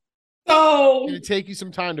 Did So it take you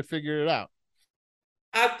some time to figure it out?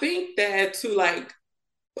 I think that to like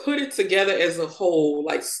put it together as a whole,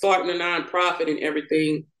 like starting a nonprofit and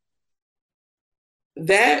everything,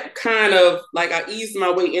 that kind of like I eased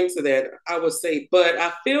my way into that, I would say. But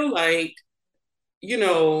I feel like,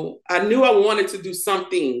 I knew I wanted to do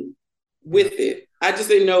something Yeah. with it. I just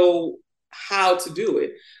didn't know how to do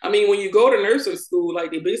it. I mean, when you go to nursing school,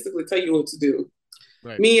 like they basically tell you what to do.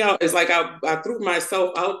 Right. Me out is like I threw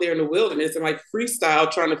myself out there in the wilderness and like freestyle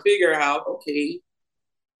trying to figure out, okay,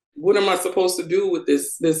 what am I supposed to do with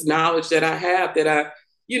this knowledge that I have that I,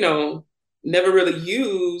 you know, never really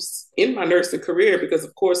used in my nursing career because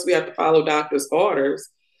of course we have to follow doctor's orders.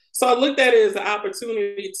 So I looked at it as an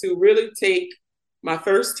opportunity to really take my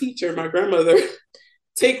first teacher, my grandmother,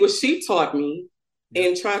 take what she taught me Yep.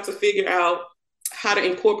 and try to figure out how to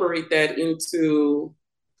incorporate that into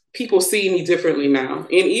people see me differently now.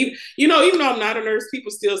 And even though I'm not a nurse, people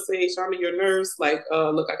still say, Shonda, you're a nurse. Like,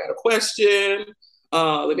 look, I got a question. Let me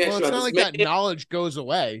Well, ask you it's about not this like that med. knowledge goes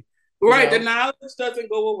away, you Right, the know? knowledge doesn't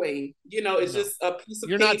go away. It's No. just a piece of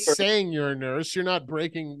You're not paper. saying you're a nurse. You're not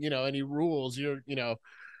breaking, any rules. I can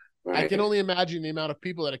Right. only imagine the amount of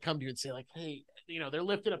people that have come to you and say, like, hey, they're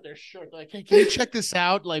lifting up their shirt. They're like, hey, can you check this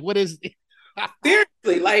out? Like, what is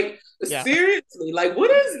Seriously, like yeah. seriously, like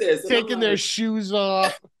what is this? And I'm Taking their like, shoes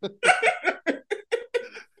off. I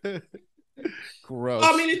mean,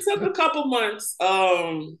 Gross. it took a couple months,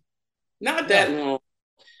 not Yeah. that long.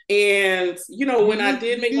 And You when I knew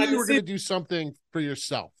did you make knew my you were decision, gonna do something for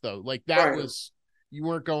yourself though. Like that right. was you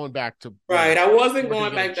weren't going back to, Right. I you wasn't weren't gonna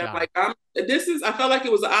going get a back. That job. like I felt like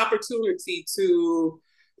it was an opportunity to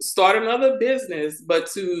start another business, but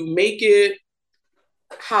to make it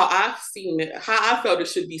how I've seen it, how I felt it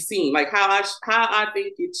should be seen, like how I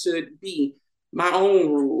think it should be, my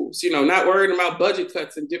own rules, not worrying about budget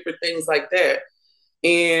cuts and different things like that.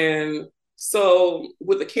 And so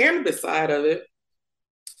with the cannabis side of it,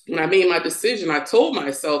 when I made my decision, I told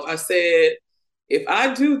myself, I said, if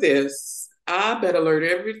I do this, I better learn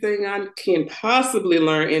everything I can possibly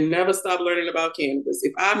learn and never stop learning about cannabis.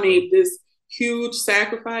 If I Sure. made this huge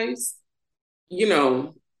sacrifice, you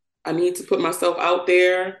know, I need to put myself out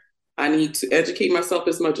there. I need to educate myself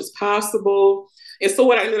as much as possible. And so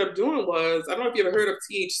what I ended up doing was, I don't know if you ever heard of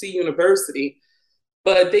THC University,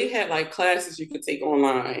 but they had like classes you could take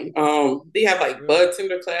online. They have like Really? bud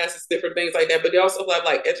tender classes, different things like that. But they also have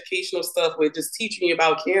like educational stuff with just teaching you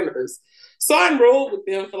about cannabis. So I enrolled with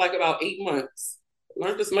them for like about 8 months.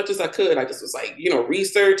 Learned as much as I could. I just was like,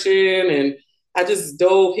 researching, and I just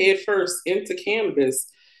dove headfirst into cannabis.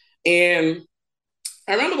 And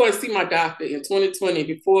I remember going to see my doctor in 2020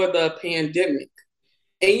 before the pandemic.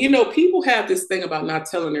 And people have this thing about not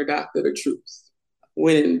telling their doctor the truth.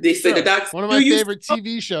 when they say the Sure. doctor, One of do my you favorite smoke?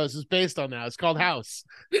 TV shows is based on that. It's called House.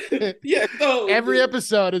 Yeah, so Every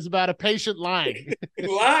episode is about a patient lying.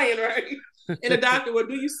 lying, right? And the doctor, well,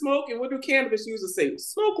 do you smoke? And what do cannabis users say?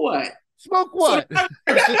 Smoke what? Smoke So what?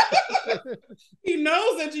 he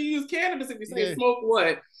knows that you use cannabis if you say Yeah. smoke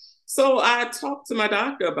what. So I talked to my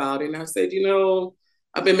doctor about it, and I said,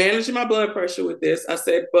 I've been managing my blood pressure with this. I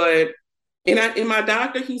said, but and my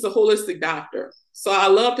doctor, he's a holistic doctor. So I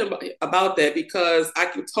loved him about that because I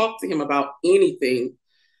can talk to him about anything.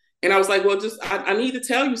 And I was like, well, I need to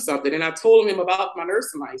tell you something. And I told him about my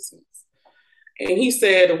nursing license. And he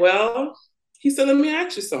said, let me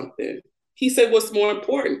ask you something. He said, what's more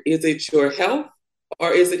important? Is it your health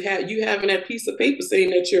or is it you having that piece of paper saying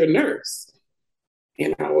that you're a nurse?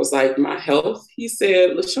 And I was like, my health? He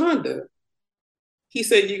said, LaShonda, he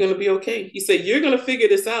said, you're going to be okay. He said, you're going to figure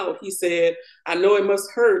this out. He said, I know it must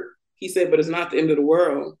hurt. He said, but it's not the end of the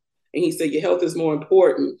world. And he said, your health is more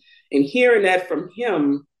important. And hearing that from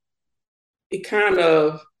him, it kind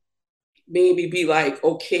of made me be like,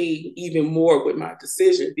 okay, even more with my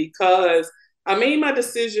decision because I made my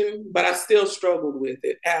decision, but I still struggled with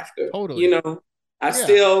it after, Totally. Yeah.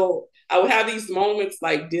 I would have these moments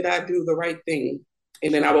like, did I do the right thing?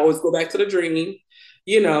 And then I would Sure. always go back to the dream,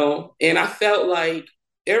 and I felt like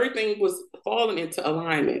everything was falling into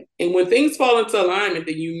alignment. And when things fall into alignment,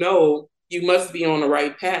 then you must be on the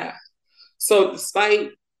right path. So despite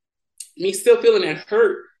me still feeling that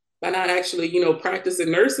hurt by not actually,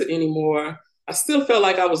 practicing nursing anymore, I still felt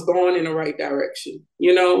like I was going in the right direction.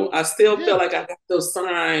 I still Yeah. felt like I got those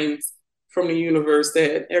signs from the universe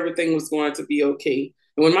that everything was going to be okay.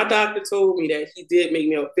 And when my doctor told me that, he did make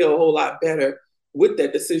me feel a whole lot better with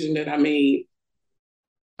that decision that I made.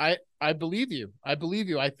 I believe you. I believe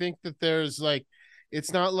you. I think that there's like,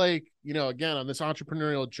 it's not like, again, on this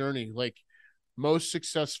entrepreneurial journey, like most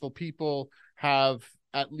successful people have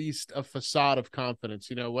at least a facade of confidence,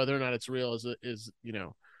 whether or not it's real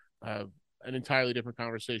uh, an entirely different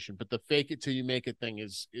conversation, but the fake it till you make it thing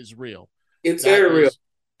is real. It's That very real. is,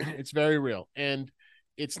 it's very real. And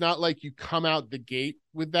it's not like you come out the gate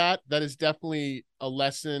with that. That is definitely a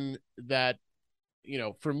lesson that,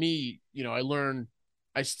 for me,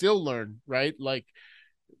 I still learn, right? Like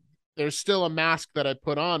there's still a mask that I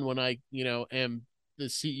put on when I, am the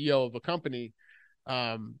CEO of a company.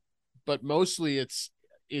 But mostly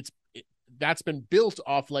that's been built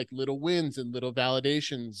off like little wins and little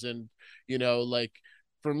validations. And, like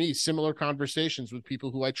for me, similar conversations with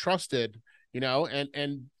people who I trusted,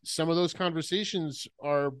 and some of those conversations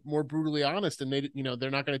are more brutally honest and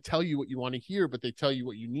they're not going to tell you what you want to hear, but they tell you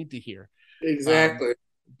what you need to hear. Um, Exactly.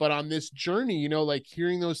 but on this journey, like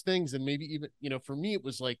hearing those things and maybe even, for me, it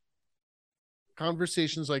was like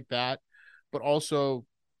conversations like that, but also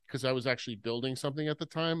because I was actually building something at the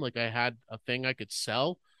time, like I had a thing I could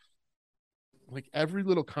sell, like every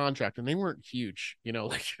little contract, and they weren't huge,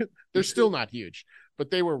 like they're still not huge, but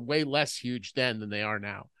they were way less huge then than they are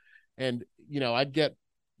now. And, I'd get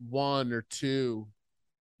one or two,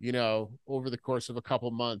 over the course of a couple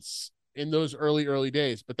months in those early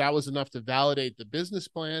days, but that was enough to validate the business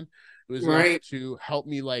plan. It was enough Right. to help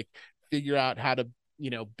me like figure out how to,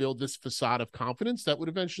 build this facade of confidence that would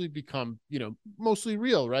eventually become, mostly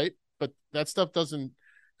real, right? But that stuff doesn't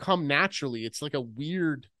come naturally. It's like a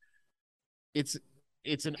weird, it's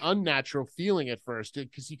it's an unnatural feeling at first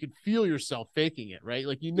because you could feel yourself faking it, right?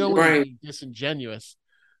 Like when you're Right. being disingenuous,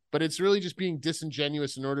 but it's really just being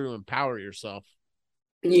disingenuous in order to empower yourself.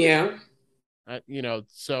 Yeah.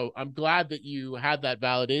 So I'm glad that you had that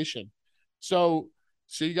validation. So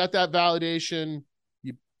you got that validation,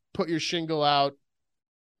 you put your shingle out,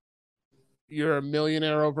 you're a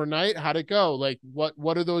millionaire overnight. How'd it go? Like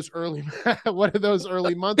what are those early what are those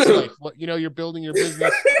early months like? You're building your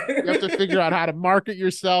business. You have to figure out how to market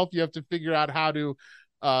yourself. You have to figure out how to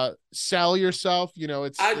sell yourself. I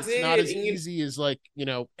It's not did. as easy as like,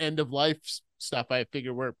 end of life stuff. I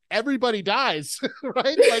figure where everybody dies,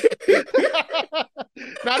 right? Like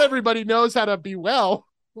not everybody knows how to be well.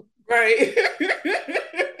 Right.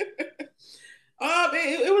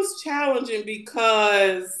 It was challenging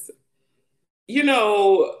because, you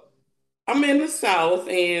know, I'm in the South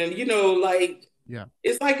and, like, Yeah.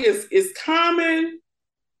 it's common,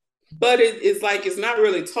 but it's like it's not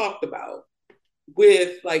really talked about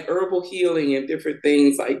with like herbal healing and different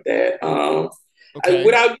things like that. Okay.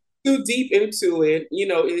 Without too deep into it,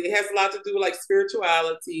 it has a lot to do with like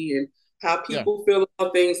spirituality and how Yeah. people feel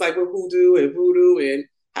about things like with hoodoo and voodoo and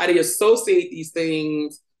how they associate these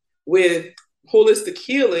things with holistic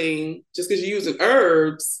healing just because you're using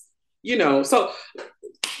herbs. So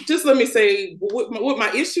just let me say what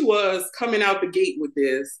my issue was coming out the gate with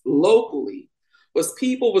this locally was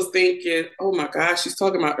people was thinking, oh my gosh, she's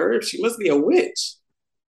talking about herbs. She must be a witch.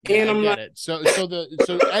 Yeah, And I I'm get like, it.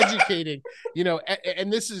 So educating,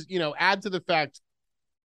 and this is, add to the fact,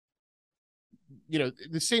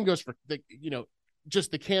 the same goes for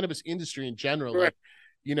just the cannabis industry in general. right.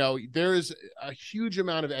 Like, there is a huge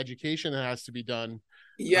amount of education that has to be done,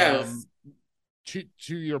 Yes.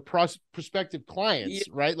 to your prospective Yeah, clients,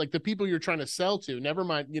 right? Like the people you're trying to sell to, never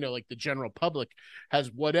mind, like the general public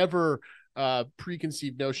has whatever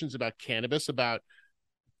preconceived notions about cannabis, about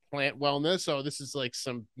plant wellness. Oh, this is like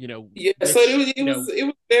some, yeah. So witch, it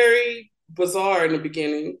was very bizarre in the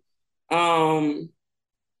beginning. Um,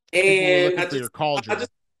 people were and looking for your I just, cauldron.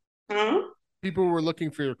 huh? People were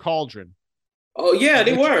looking for your cauldron. Oh yeah,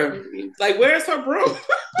 they Which, were. Like, where's her broom?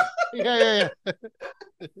 yeah.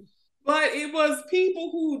 But it was people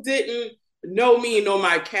who didn't know me and know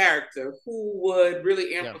my character who would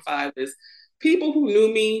really Yeah. amplify this. People who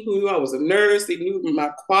knew me, who knew I was a nurse, they knew my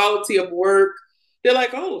quality of work. They're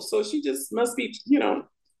like, oh, so she just must be,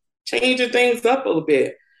 changing things up a little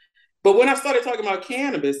bit. But when I started talking about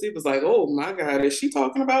cannabis, it was like, oh my God, is she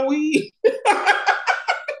talking about weed?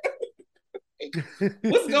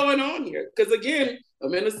 What's going on here? Because again,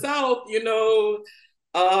 I'm in the South,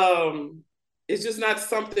 it's just not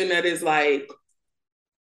something that is like,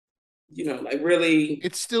 like really,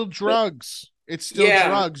 It's still drugs. It's still yeah,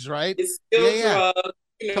 drugs, right? it's Yeah, still yeah, drugs,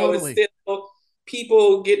 it's totally. still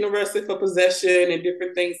people getting arrested for possession and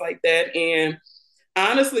different things like that. And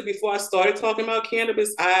honestly, before I started talking about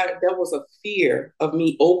cannabis, there was a fear of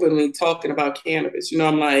me openly talking about cannabis.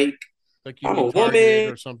 I'm like, Like you'd I'm be a targeted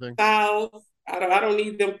woman, or something. South. I don't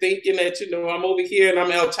need them thinking that, I'm over here and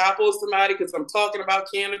I'm El Chapo somebody because I'm talking about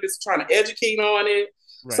cannabis, trying to educate on it.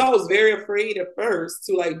 So Right. I was very afraid at first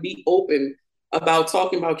to like be open about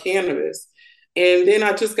talking about cannabis. And then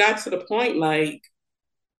I just got to the point like,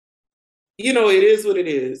 it is what it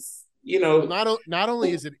is. Well, not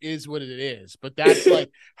only is what it is, but that's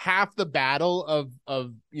like half the battle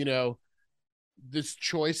of this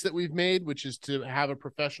choice that we've made, which is to have a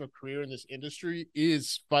professional career in this industry,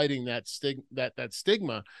 is fighting that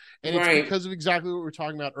stigma. And it's right, because of exactly what we are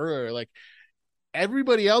talking about earlier. Like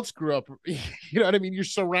everybody else grew up, you know what I mean? You're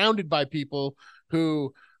surrounded by people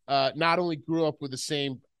who not only grew up with the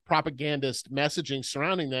same propagandist messaging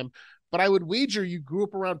surrounding them, but I would wager you grew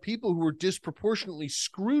up around people who were disproportionately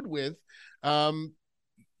screwed with, um,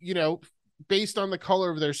 you know, based on the color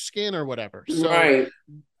of their skin or whatever. So right,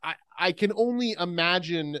 I can only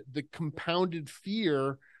imagine the compounded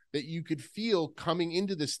fear that you could feel coming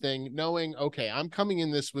into this thing, knowing, okay, I'm coming in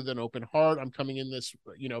this with an open heart. I'm coming in this,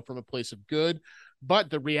 from a place of good. But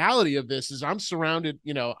the reality of this is I'm surrounded,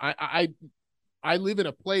 I live in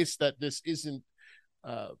a place that this isn't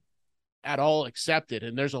uh, at all accepted.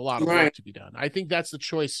 And there's a lot of right, work to be done. I think that's the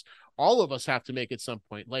choice all of us have to make at some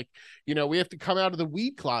point. Like, we have to come out of the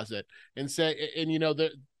weed closet and say, and,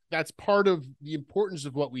 that's part of the importance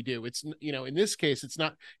of what we do. It's, in this case, it's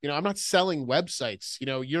not, I'm not selling websites.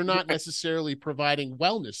 You're not right, necessarily providing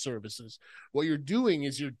wellness services. What you're doing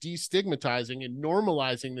is you're destigmatizing and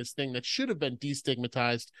normalizing this thing that should have been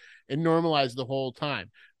destigmatized and normalized the whole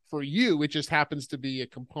time. For you, it just happens to be a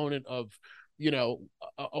component of, a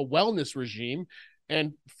wellness regime.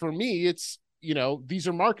 And for me, it's, these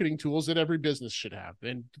are marketing tools that every business should have,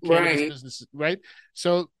 and cannabis right. business, right?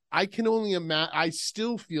 So I can only imagine. I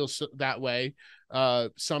still feel that way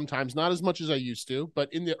sometimes, not as much as I used to,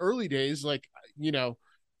 but in the early days, like,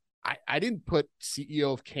 I didn't put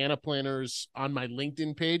CEO of Canna Planners on my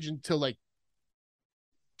LinkedIn page until like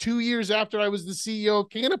 2 years after I was the CEO of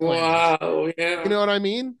Canna Planners. Wow, You yeah. know what I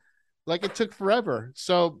mean? Like it took forever.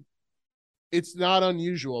 So it's not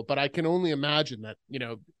unusual, but I can only imagine that,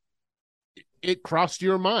 it crossed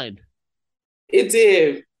your mind. It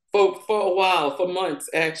did for a while, for months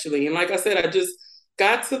actually. And like I said, I just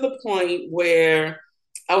got to the point where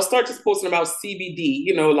I will start just posting about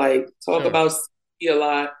CBD, like talk Sure. about CBD a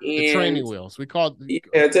lot. The And training wheels. We call it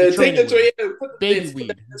yeah, the to take training wheels. Baby put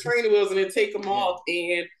weed. the training wheels and then take them Yeah. off.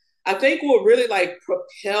 And I think what really like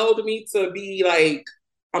propelled me to be like,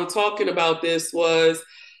 I'm talking about this was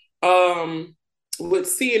um with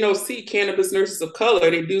CNOC, Cannabis Nurses of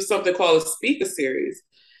Color, they do something called a speaker series.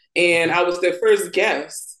 And Okay. I was their first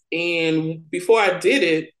guest. And before I did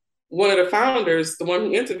it, one of the founders, the one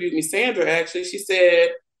who interviewed me, Sandra, actually, she said,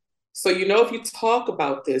 so if you talk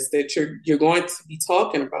about this, that you're going to be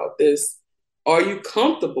talking about this, are you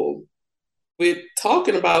comfortable with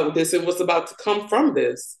talking about this and what's about to come from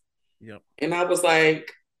this? Yep. And I was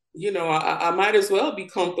like, I might as well be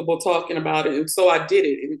comfortable talking about it. And so I did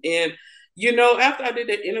it. After I did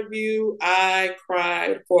that interview, I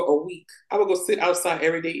cried for a week. I would go sit outside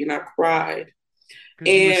every day and I cried.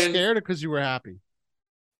 Because you were And scared or because you were happy?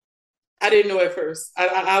 I didn't know at first.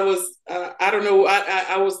 I was, I don't know.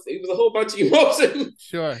 I was, it was a whole bunch of emotions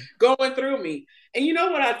Sure. going through me. And you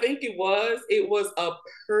know what I think it was? It was a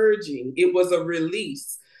purging. It was a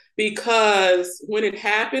release. Because when it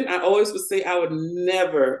happened, I always would say I would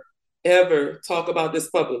never, ever talk about this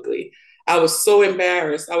publicly. I was so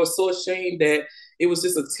embarrassed. I was so ashamed that it was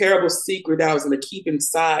just a terrible secret that I was going to keep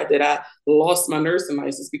inside, that I lost my nursing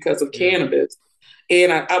license because of Yeah. cannabis.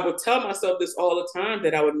 And I would tell myself this all the time,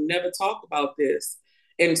 that I would never talk about this.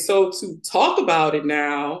 And so to talk about it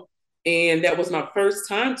now, and that was my first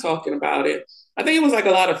time talking about it, I think it was like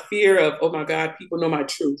a lot of fear of, oh my God, people know my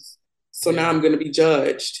truth. So now Yeah. I'm going to be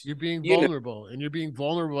judged. You're being You know, vulnerable, and you're being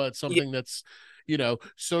vulnerable at yeah, something that's,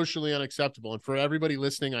 socially unacceptable. And for everybody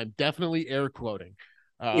listening, I'm definitely air quoting.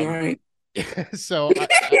 you're Um, right. so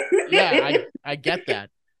yeah, I get that.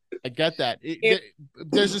 I get that. And,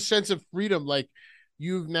 There's a sense of freedom. Like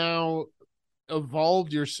you've now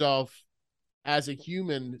evolved yourself as a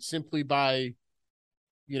human simply by,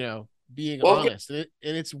 being well, honest. And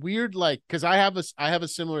it's weird, like, because I have a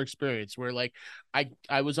similar experience where like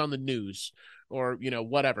I was on the news or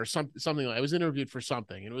whatever, something like I was interviewed for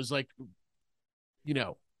something, and it was like, you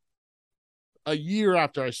know, a year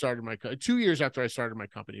after I started 2 years after I started my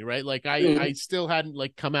company, right? Like I still hadn't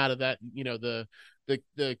like come out of that,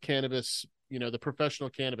 the cannabis, the professional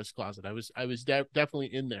cannabis closet. I was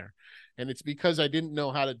definitely in there, and it's because I didn't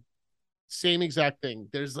know how to. Same exact thing.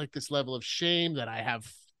 There's like this level of shame that I have,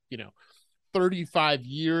 you know, 35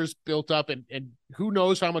 years built up, and who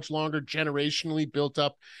knows how much longer generationally built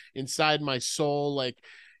up inside my soul. Like,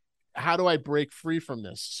 how do I break free from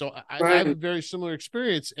this? So I have a right. very similar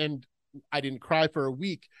experience, and I didn't cry for a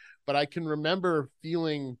week, but I can remember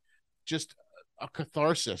feeling just a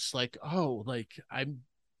catharsis, like, oh, like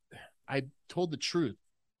I told the truth.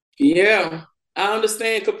 Yeah, I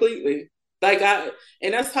understand completely. Like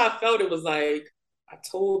and that's how I felt. It was like I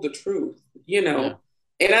told the truth, you Yeah. know.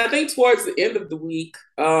 And I think towards the end of the week,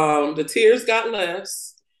 the tears got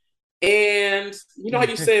less. And you know how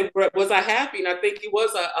you said, was I happy? And I think it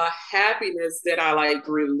was a happiness that I like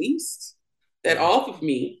released that Yeah, off of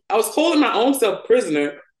me. I was holding my own self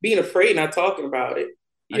prisoner, being afraid, not talking about it.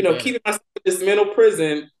 I You know, get it. keeping myself in this mental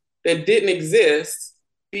prison that didn't exist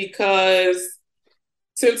because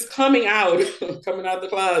since coming out, coming out the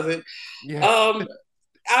closet, Yeah. um,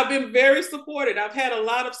 I've been very supported. I've had a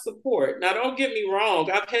lot of support. Now, don't get me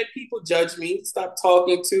wrong. I've had people judge me, stop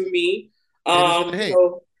talking to me. Haters gonna You hate.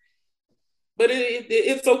 know, but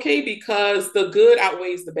it's okay because the good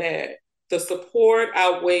outweighs the bad. The support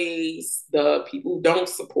outweighs the people who don't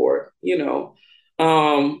support.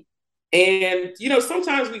 Um, and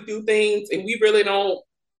sometimes we do things and we really don't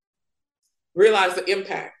realize the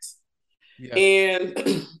impact. Yeah.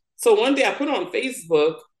 And so one day I put on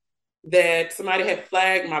Facebook that somebody had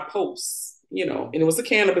flagged my posts, Mhm. and it was a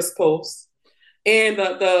cannabis post. And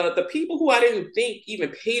the people who I didn't think even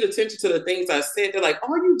paid attention to the things I said, they're like,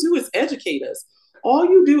 all you do is educate us. All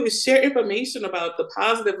you do is share information about the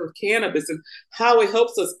positive of cannabis and how it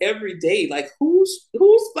helps us every day. Like who's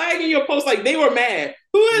flagging your post? Like they were mad.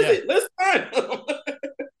 Who is Yeah. it? Let's find them.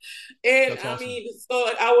 And That's I awesome. mean, so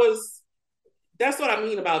I was that's what I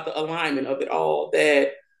mean about the alignment of it all.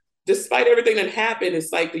 That despite everything that happened,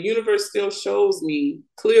 it's like the universe still shows me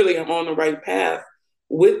clearly I'm on the right path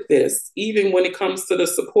with this, even when it comes to the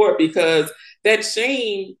support, because that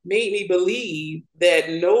shame made me believe that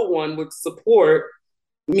no one would support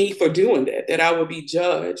me for doing that, that I would be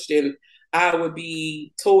judged and I would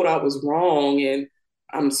be told I was wrong and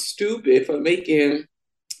I'm stupid for making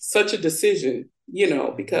such a decision,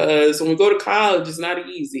 Mhm. because when we go to college, it's not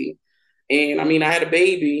easy. And I mean, I had a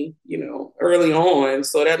baby, early on.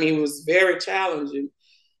 So that mean it was very challenging,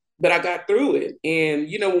 but I got through it. And,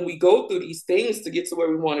 when we go through these things to get to where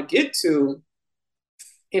we want to get to,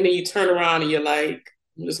 and then you turn around and you're like,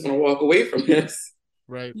 I'm just going to walk away from this.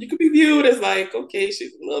 Right. You could be viewed as like, okay,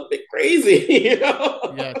 she's a little bit crazy,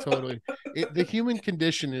 Yeah, totally. The human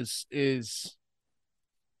condition is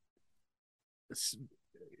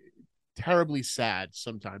terribly sad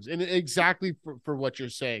sometimes, and exactly for what you're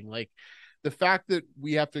saying, like the fact that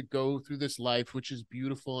we have to go through this life, which is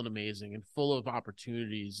beautiful and amazing and full of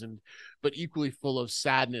opportunities, and but equally full of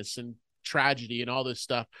sadness and tragedy and all this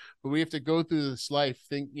stuff, but we have to go through this life,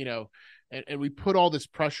 and we put all this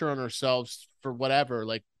pressure on ourselves for whatever,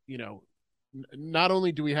 like, not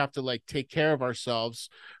only do we have to like take care of ourselves,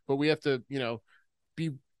 but we have to,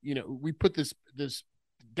 be, we put this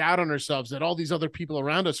doubt on ourselves that all these other people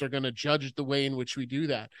around us are going to judge the way in which we do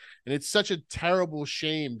that. And it's such a terrible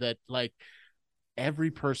shame that like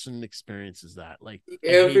every person experiences that. Like I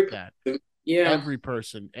hate every that. Yeah. Every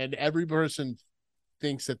person, and every person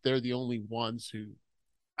thinks that they're the only ones who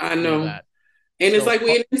I feel know. that. And it's So like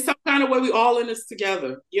we, in some kind of way, we all in this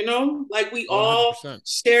together, you know? Like we all 100%.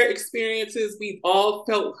 share experiences. We've all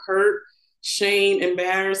felt hurt, shame,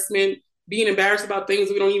 embarrassment, being embarrassed about things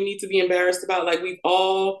we don't even need to be embarrassed about. Like we've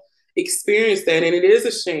all experienced that. And it is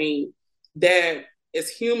a shame that as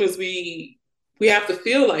humans, we have to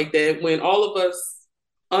feel like that when all of us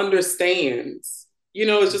understands. You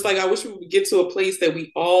know, it's just like I wish we would get to a place that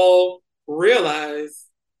we all realize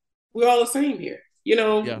we're all the same here. You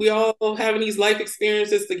know, Yeah. we all having these life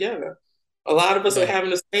experiences together. A lot of us are Yeah.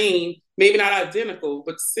 having the same, maybe not identical,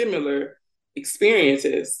 but similar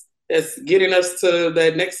experiences that's getting us to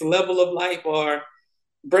that next level of life or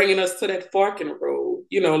bringing us to that fork in the road.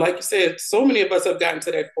 You know, like you said, so many of us have gotten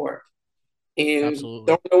to that fork and Absolutely.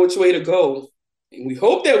 don't know which way to go. And we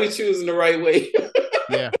hope that we're choosing the right way.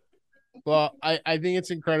 Yeah. Well, I think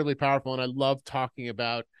it's incredibly powerful, and I love talking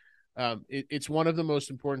about it's one of the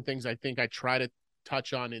most important things I think I try to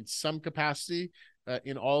touch on in some capacity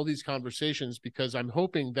in all these conversations, because I'm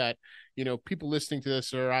hoping that, you know, people listening to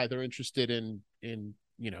this are either interested in,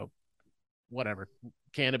 you know, whatever,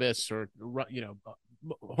 cannabis, or, you know,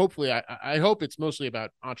 hopefully I hope it's mostly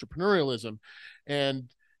about entrepreneurialism and,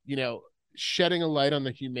 you know, shedding a light on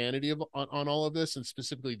the humanity of on all of this, and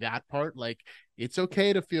specifically that part. Like, it's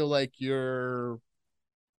okay to feel like you're,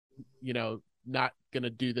 you know, not going to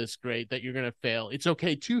do this great, that you're going to fail. It's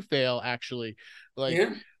okay to fail, actually. Like,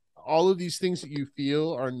 Yeah, all of these things that you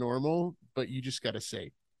feel are normal, but you just got to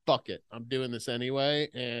say, fuck it, I'm doing this anyway.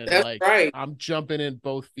 And that's like, right. I'm jumping in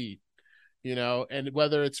both feet, you know. And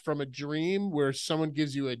whether it's from a dream where someone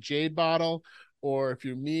gives you a jade bottle, or if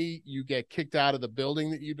you're me, you get kicked out of the building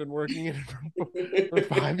that you've been working in for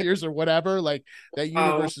 5 years or whatever, like, that Oh,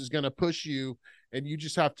 universe is going to push you, and you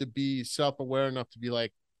just have to be self-aware enough to be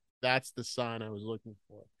like, that's the sign I was looking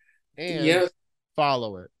for, and yes,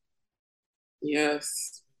 follow it.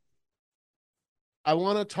 yes. I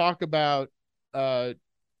want to talk about uh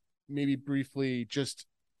maybe briefly just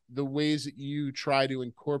the ways that you try to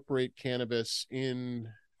incorporate cannabis in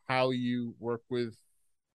how you work with,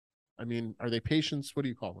 I mean, are they patients? What do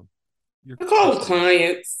you call them? Your I call them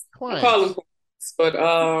customers, clients. I call them clients, clients, but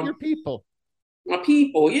your people. my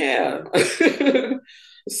people, yeah.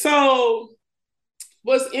 So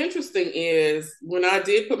what's interesting is when I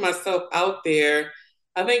did put myself out there,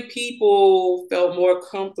 I think people felt more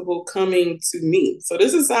comfortable coming to me. So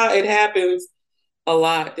this is how it happens a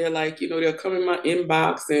lot. They're like, you know, they'll come in my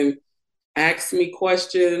inbox and ask me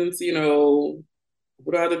questions, you know,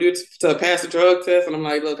 what do I have to do to pass the drug test? And I'm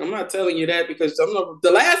like, look, I'm not telling you that because I'm not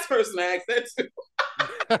the last person to ask that too.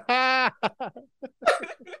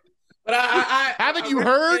 But Haven't I you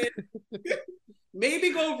heard? recommend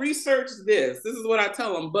maybe go research this. This is what I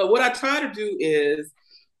tell them. But what I try to do is,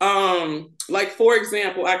 like for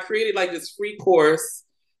example, I created like this free course.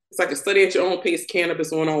 It's like a study at your own pace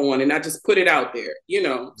cannabis 101, and I just put it out there, you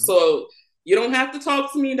know. So you don't have to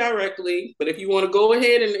talk to me directly, but if you want to go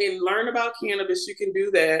ahead and learn about cannabis, you can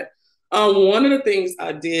do that. One of the things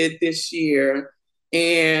I did this year,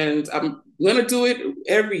 and I'm gonna do it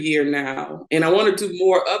every year now, and I want to do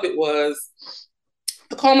more of it, was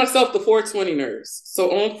I call myself the 420 nurse.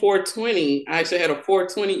 So on 420, I actually had a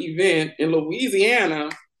 420 event in Louisiana.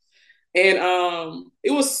 And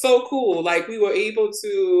it was so cool. Like we were able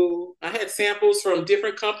to, I had samples from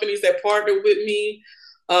different companies that partnered with me,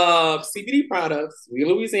 CBD products. We in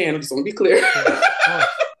Louisiana, just want to be clear. Of course, of course.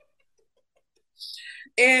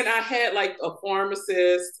 And I had like a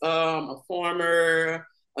pharmacist, a farmer,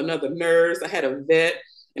 another nurse. I had a vet,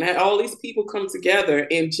 and I had all these people come together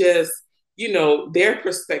and just, you know, their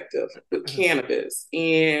perspective with cannabis.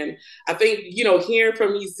 And I think, you know, hearing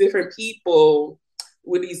from these different people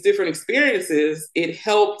with these different experiences, it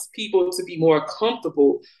helped people to be more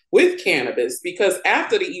comfortable with cannabis. Because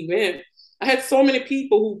after the event, I had so many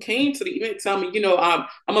people who came to the event tell me, you know, I'm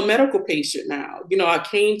a medical patient now. You know, I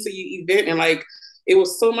came to your event and like it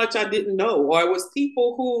was so much I didn't know, or it was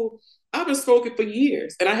people who I've been smoking for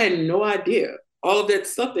years and I had no idea all of that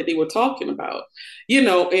stuff that they were talking about, you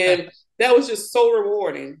know, and that was just so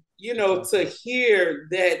rewarding, you That's know, to awesome. hear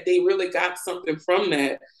that they really got something from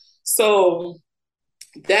that. So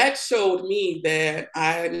that showed me that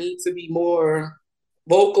I need to be more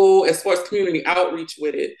vocal as far as community outreach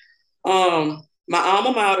with it. My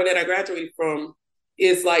alma mater that I graduated from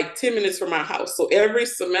is like 10 minutes from my house. So every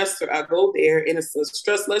semester I go there and it's a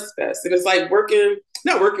stress less fest. And it's like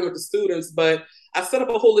not working with the students, but I set up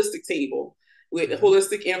a holistic table with Mm-hmm.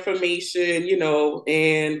 holistic information, you know,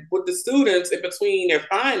 and with the students in between their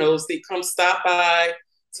finals, they come stop by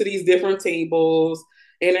to these different tables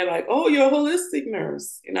And they're like, "Oh, you're a holistic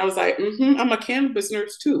nurse." And I was like, "I'm a cannabis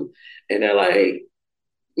nurse too." And they're like,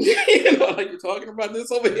 like you're talking about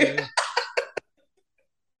this over here. Yeah.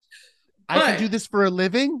 I can But do this for a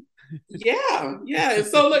living. yeah, yeah. And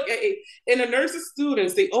so look, and the nurses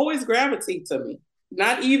students, they always gravitate to me.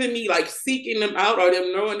 Not even me like seeking them out or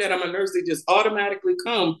them knowing that I'm a nurse, they just automatically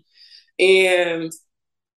come. And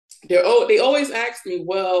they always ask me,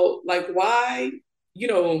 well, like why,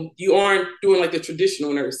 you aren't doing like the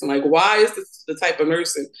traditional nursing. Like, why is this the type of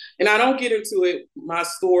nursing? And I don't get into it, my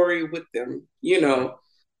story with them, Right.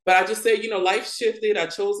 But I just said, life shifted. I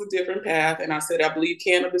chose a different path. And I said, I believe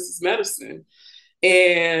cannabis is medicine.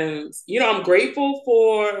 And, I'm grateful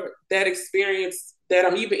for that experience that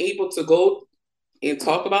I'm even able to go and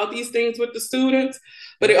talk about these things with the students.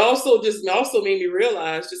 But Yeah. it also made me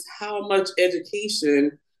realize just how much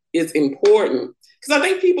education is important. Because I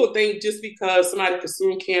think people think just because somebody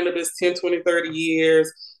consumed cannabis 10, 20, 30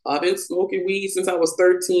 years, I've been smoking weed since I was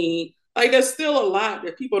 13, like there's still a lot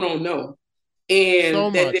that people don't know. So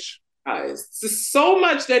And that they much. realize. So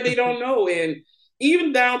much that they don't know. And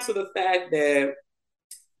even down to the fact that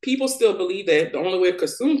people still believe that the only way to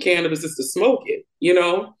consume cannabis is to smoke it.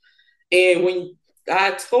 And when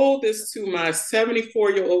I told this to my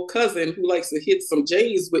 74-year-old cousin who likes to hit some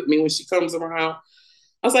J's with me when she comes around,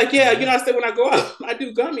 I was like, Oh yeah, yeah. I said, when I go out, I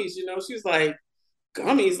do gummies. She was like,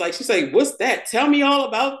 gummies? Like, she's like, what's that? Tell me all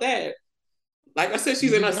about that. Like I said,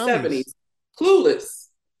 she's You in do her gummies. 70s, clueless,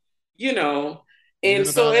 you know. And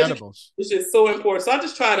Even so about education edibles. is just so important. So I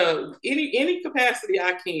just try to, any capacity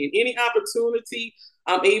I can, any opportunity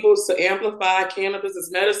I'm able to amplify cannabis as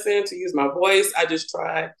medicine, to use my voice, I just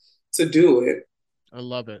try to do it. I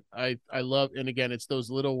love it. I love, and again, it's those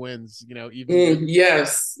little wins. Even with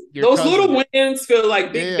Yes, your those cousin. little wins feel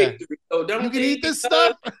like Yeah, big yeah. victory. So You don't can eat think this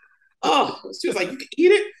because stuff. she was like, you can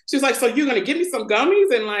eat it. She was like, so you're gonna give me some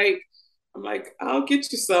gummies? And like, I'm like, I'll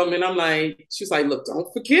get you some. And I'm like, she's like, look,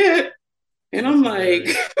 don't forget. And That's I'm like,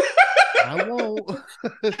 hilarious. I won't.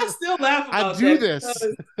 I still laugh I about do that this.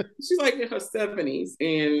 because she's like in her 70s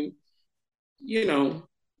and you know,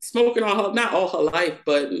 smoking all her, not all her life,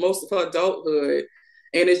 but most of her adulthood.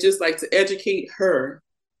 And it's just like to educate her,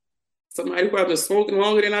 somebody who has been smoking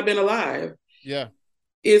longer than I've been alive, Yeah,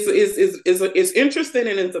 is interesting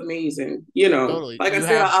and it's amazing. totally. Like I You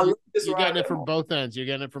said, have I you live this you're ride getting it at from home. both ends. You're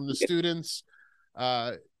getting it from the students,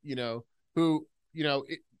 uh, you know, who,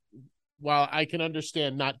 while I can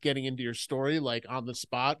understand not getting into your story like on the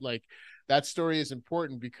spot, like that story is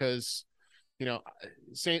important because,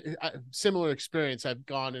 same similar experience. I've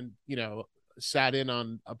gone and sat in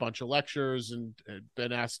on a bunch of lectures and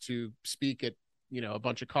been asked to speak at a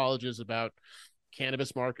bunch of colleges about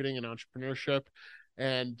cannabis marketing and entrepreneurship,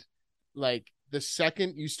 and like the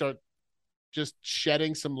second you start just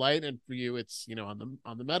shedding some light, and for you it's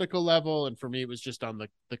on the medical level, and for me it was just on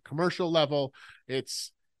the commercial level.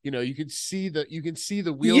 It's you can see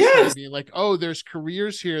the wheels turning, Yes, being like, oh, there's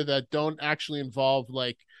careers here that don't actually involve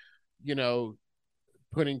like you know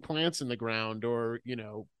putting plants in the ground, or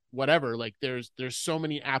whatever. Like there's so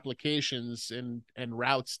many applications and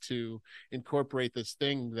routes to incorporate this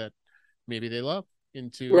thing that maybe they love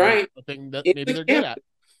into right. a thing that maybe It's they're good at.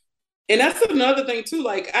 And that's another thing too.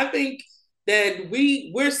 Like I think that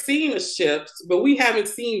we're seeing a shift, but we haven't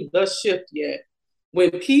seen the shift yet. When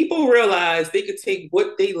people realize they could take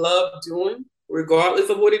what they love doing, regardless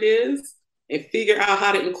of what it is, and figure out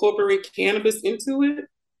how to incorporate cannabis into it,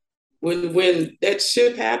 when that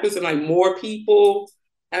shift happens and like more people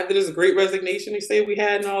after this great resignation they say we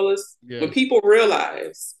had and all this, when Yeah, people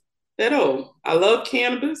realize that, oh, I love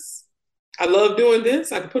cannabis, I love doing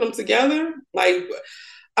this, I can put them together, like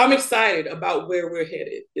I'm excited about where we're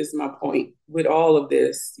headed, is my point with all of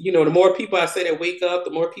this. The more people I say that wake up, the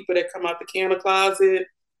more people that come out the canna closet,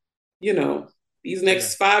 you know, these yeah.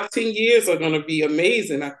 next 5, 10 years are going to be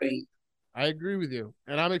amazing, I think. I agree with you,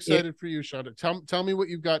 and I'm Yeah. excited for you, Shonda. Tell me what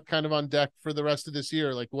you've got kind of on deck for the rest of this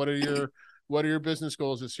year. Like, what are your business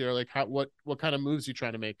goals this year? Like, what kind of moves you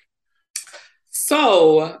trying to make?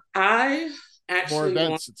 So I More actually want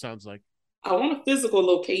events, it sounds like. I want a physical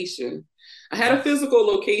location. I had a Yes. physical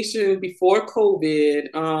location before COVID,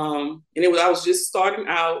 and I was just starting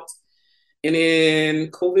out, and then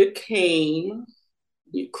COVID came,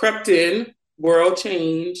 crept in, world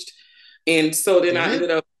changed, and so then Did I it?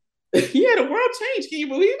 ended up, yeah, the world changed. Can you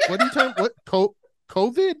believe What are you talking? What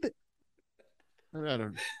COVID?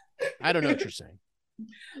 I don't know what you're saying.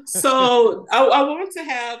 So I want to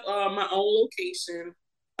have my own location.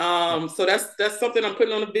 Yeah. So that's something I'm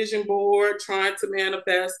putting on a vision board, trying to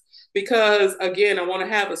manifest. Because again, I want to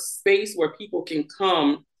have a space where people can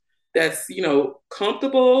come that's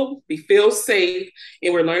comfortable, we feel safe,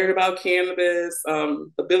 and we're learning about cannabis,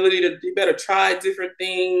 ability to be better try different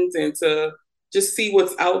things and to just see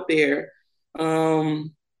what's out there.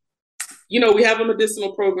 um, we have a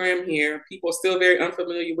medicinal program here. People are still very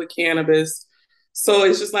unfamiliar with cannabis. So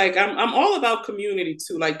it's just like I'm all about community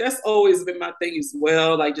too. Like that's always been my thing as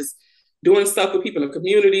well. Like just doing stuff with people in the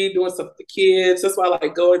community, doing stuff with the kids. That's why I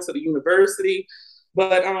like going to the university.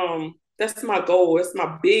 But that's my goal. It's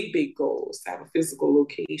my big, big goal is to have a physical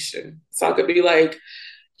location. So I could be like,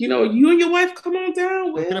 you and your wife come on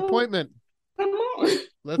down, Book an Will. appointment. Come on.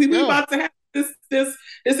 Let's We go. about to have this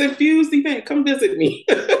infused event. Come visit me.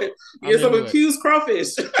 I'm Get some into it. infused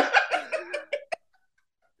crawfish.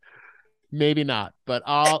 Maybe not, but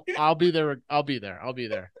I'll be there. I'll be there. I'll be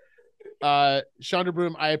there. Shonda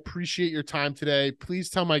Broom, I appreciate your time today. Please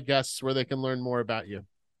tell my guests where they can learn more about you.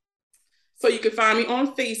 So you can find me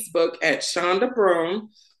on Facebook at Shonda Broom.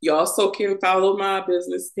 You also can follow my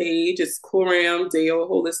business page. It's Coram Deo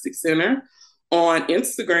Holistic Center. On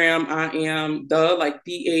Instagram, I am the like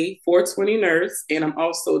DA 420 nurse, and I'm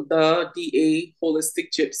also the DA Holistic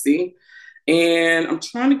Gypsy. And I'm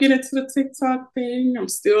trying to get into the TikTok thing. I'm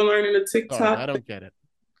still learning the Sorry, I TikTok thing. don't get it.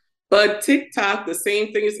 But TikTok, the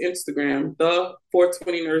same thing as Instagram, the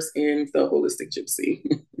 420 nurse and the Holistic Gypsy.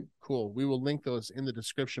 Cool. We will link those in the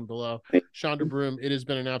description below. Shonda Broom, it has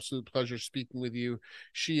been an absolute pleasure speaking with you.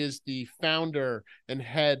 She is the founder and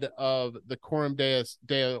head of the Coram Deo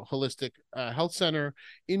Holistic Health Center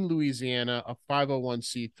in Louisiana, a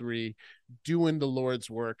 501c3, doing the Lord's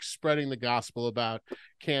work, spreading the gospel about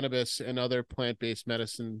cannabis and other plant-based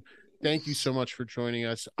medicine. Thank you so much for joining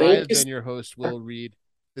us. I have been your host, Will Reed.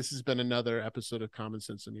 This has been another episode of Common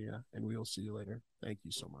Sense Mia, and we will see you later. Thank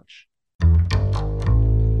you so much.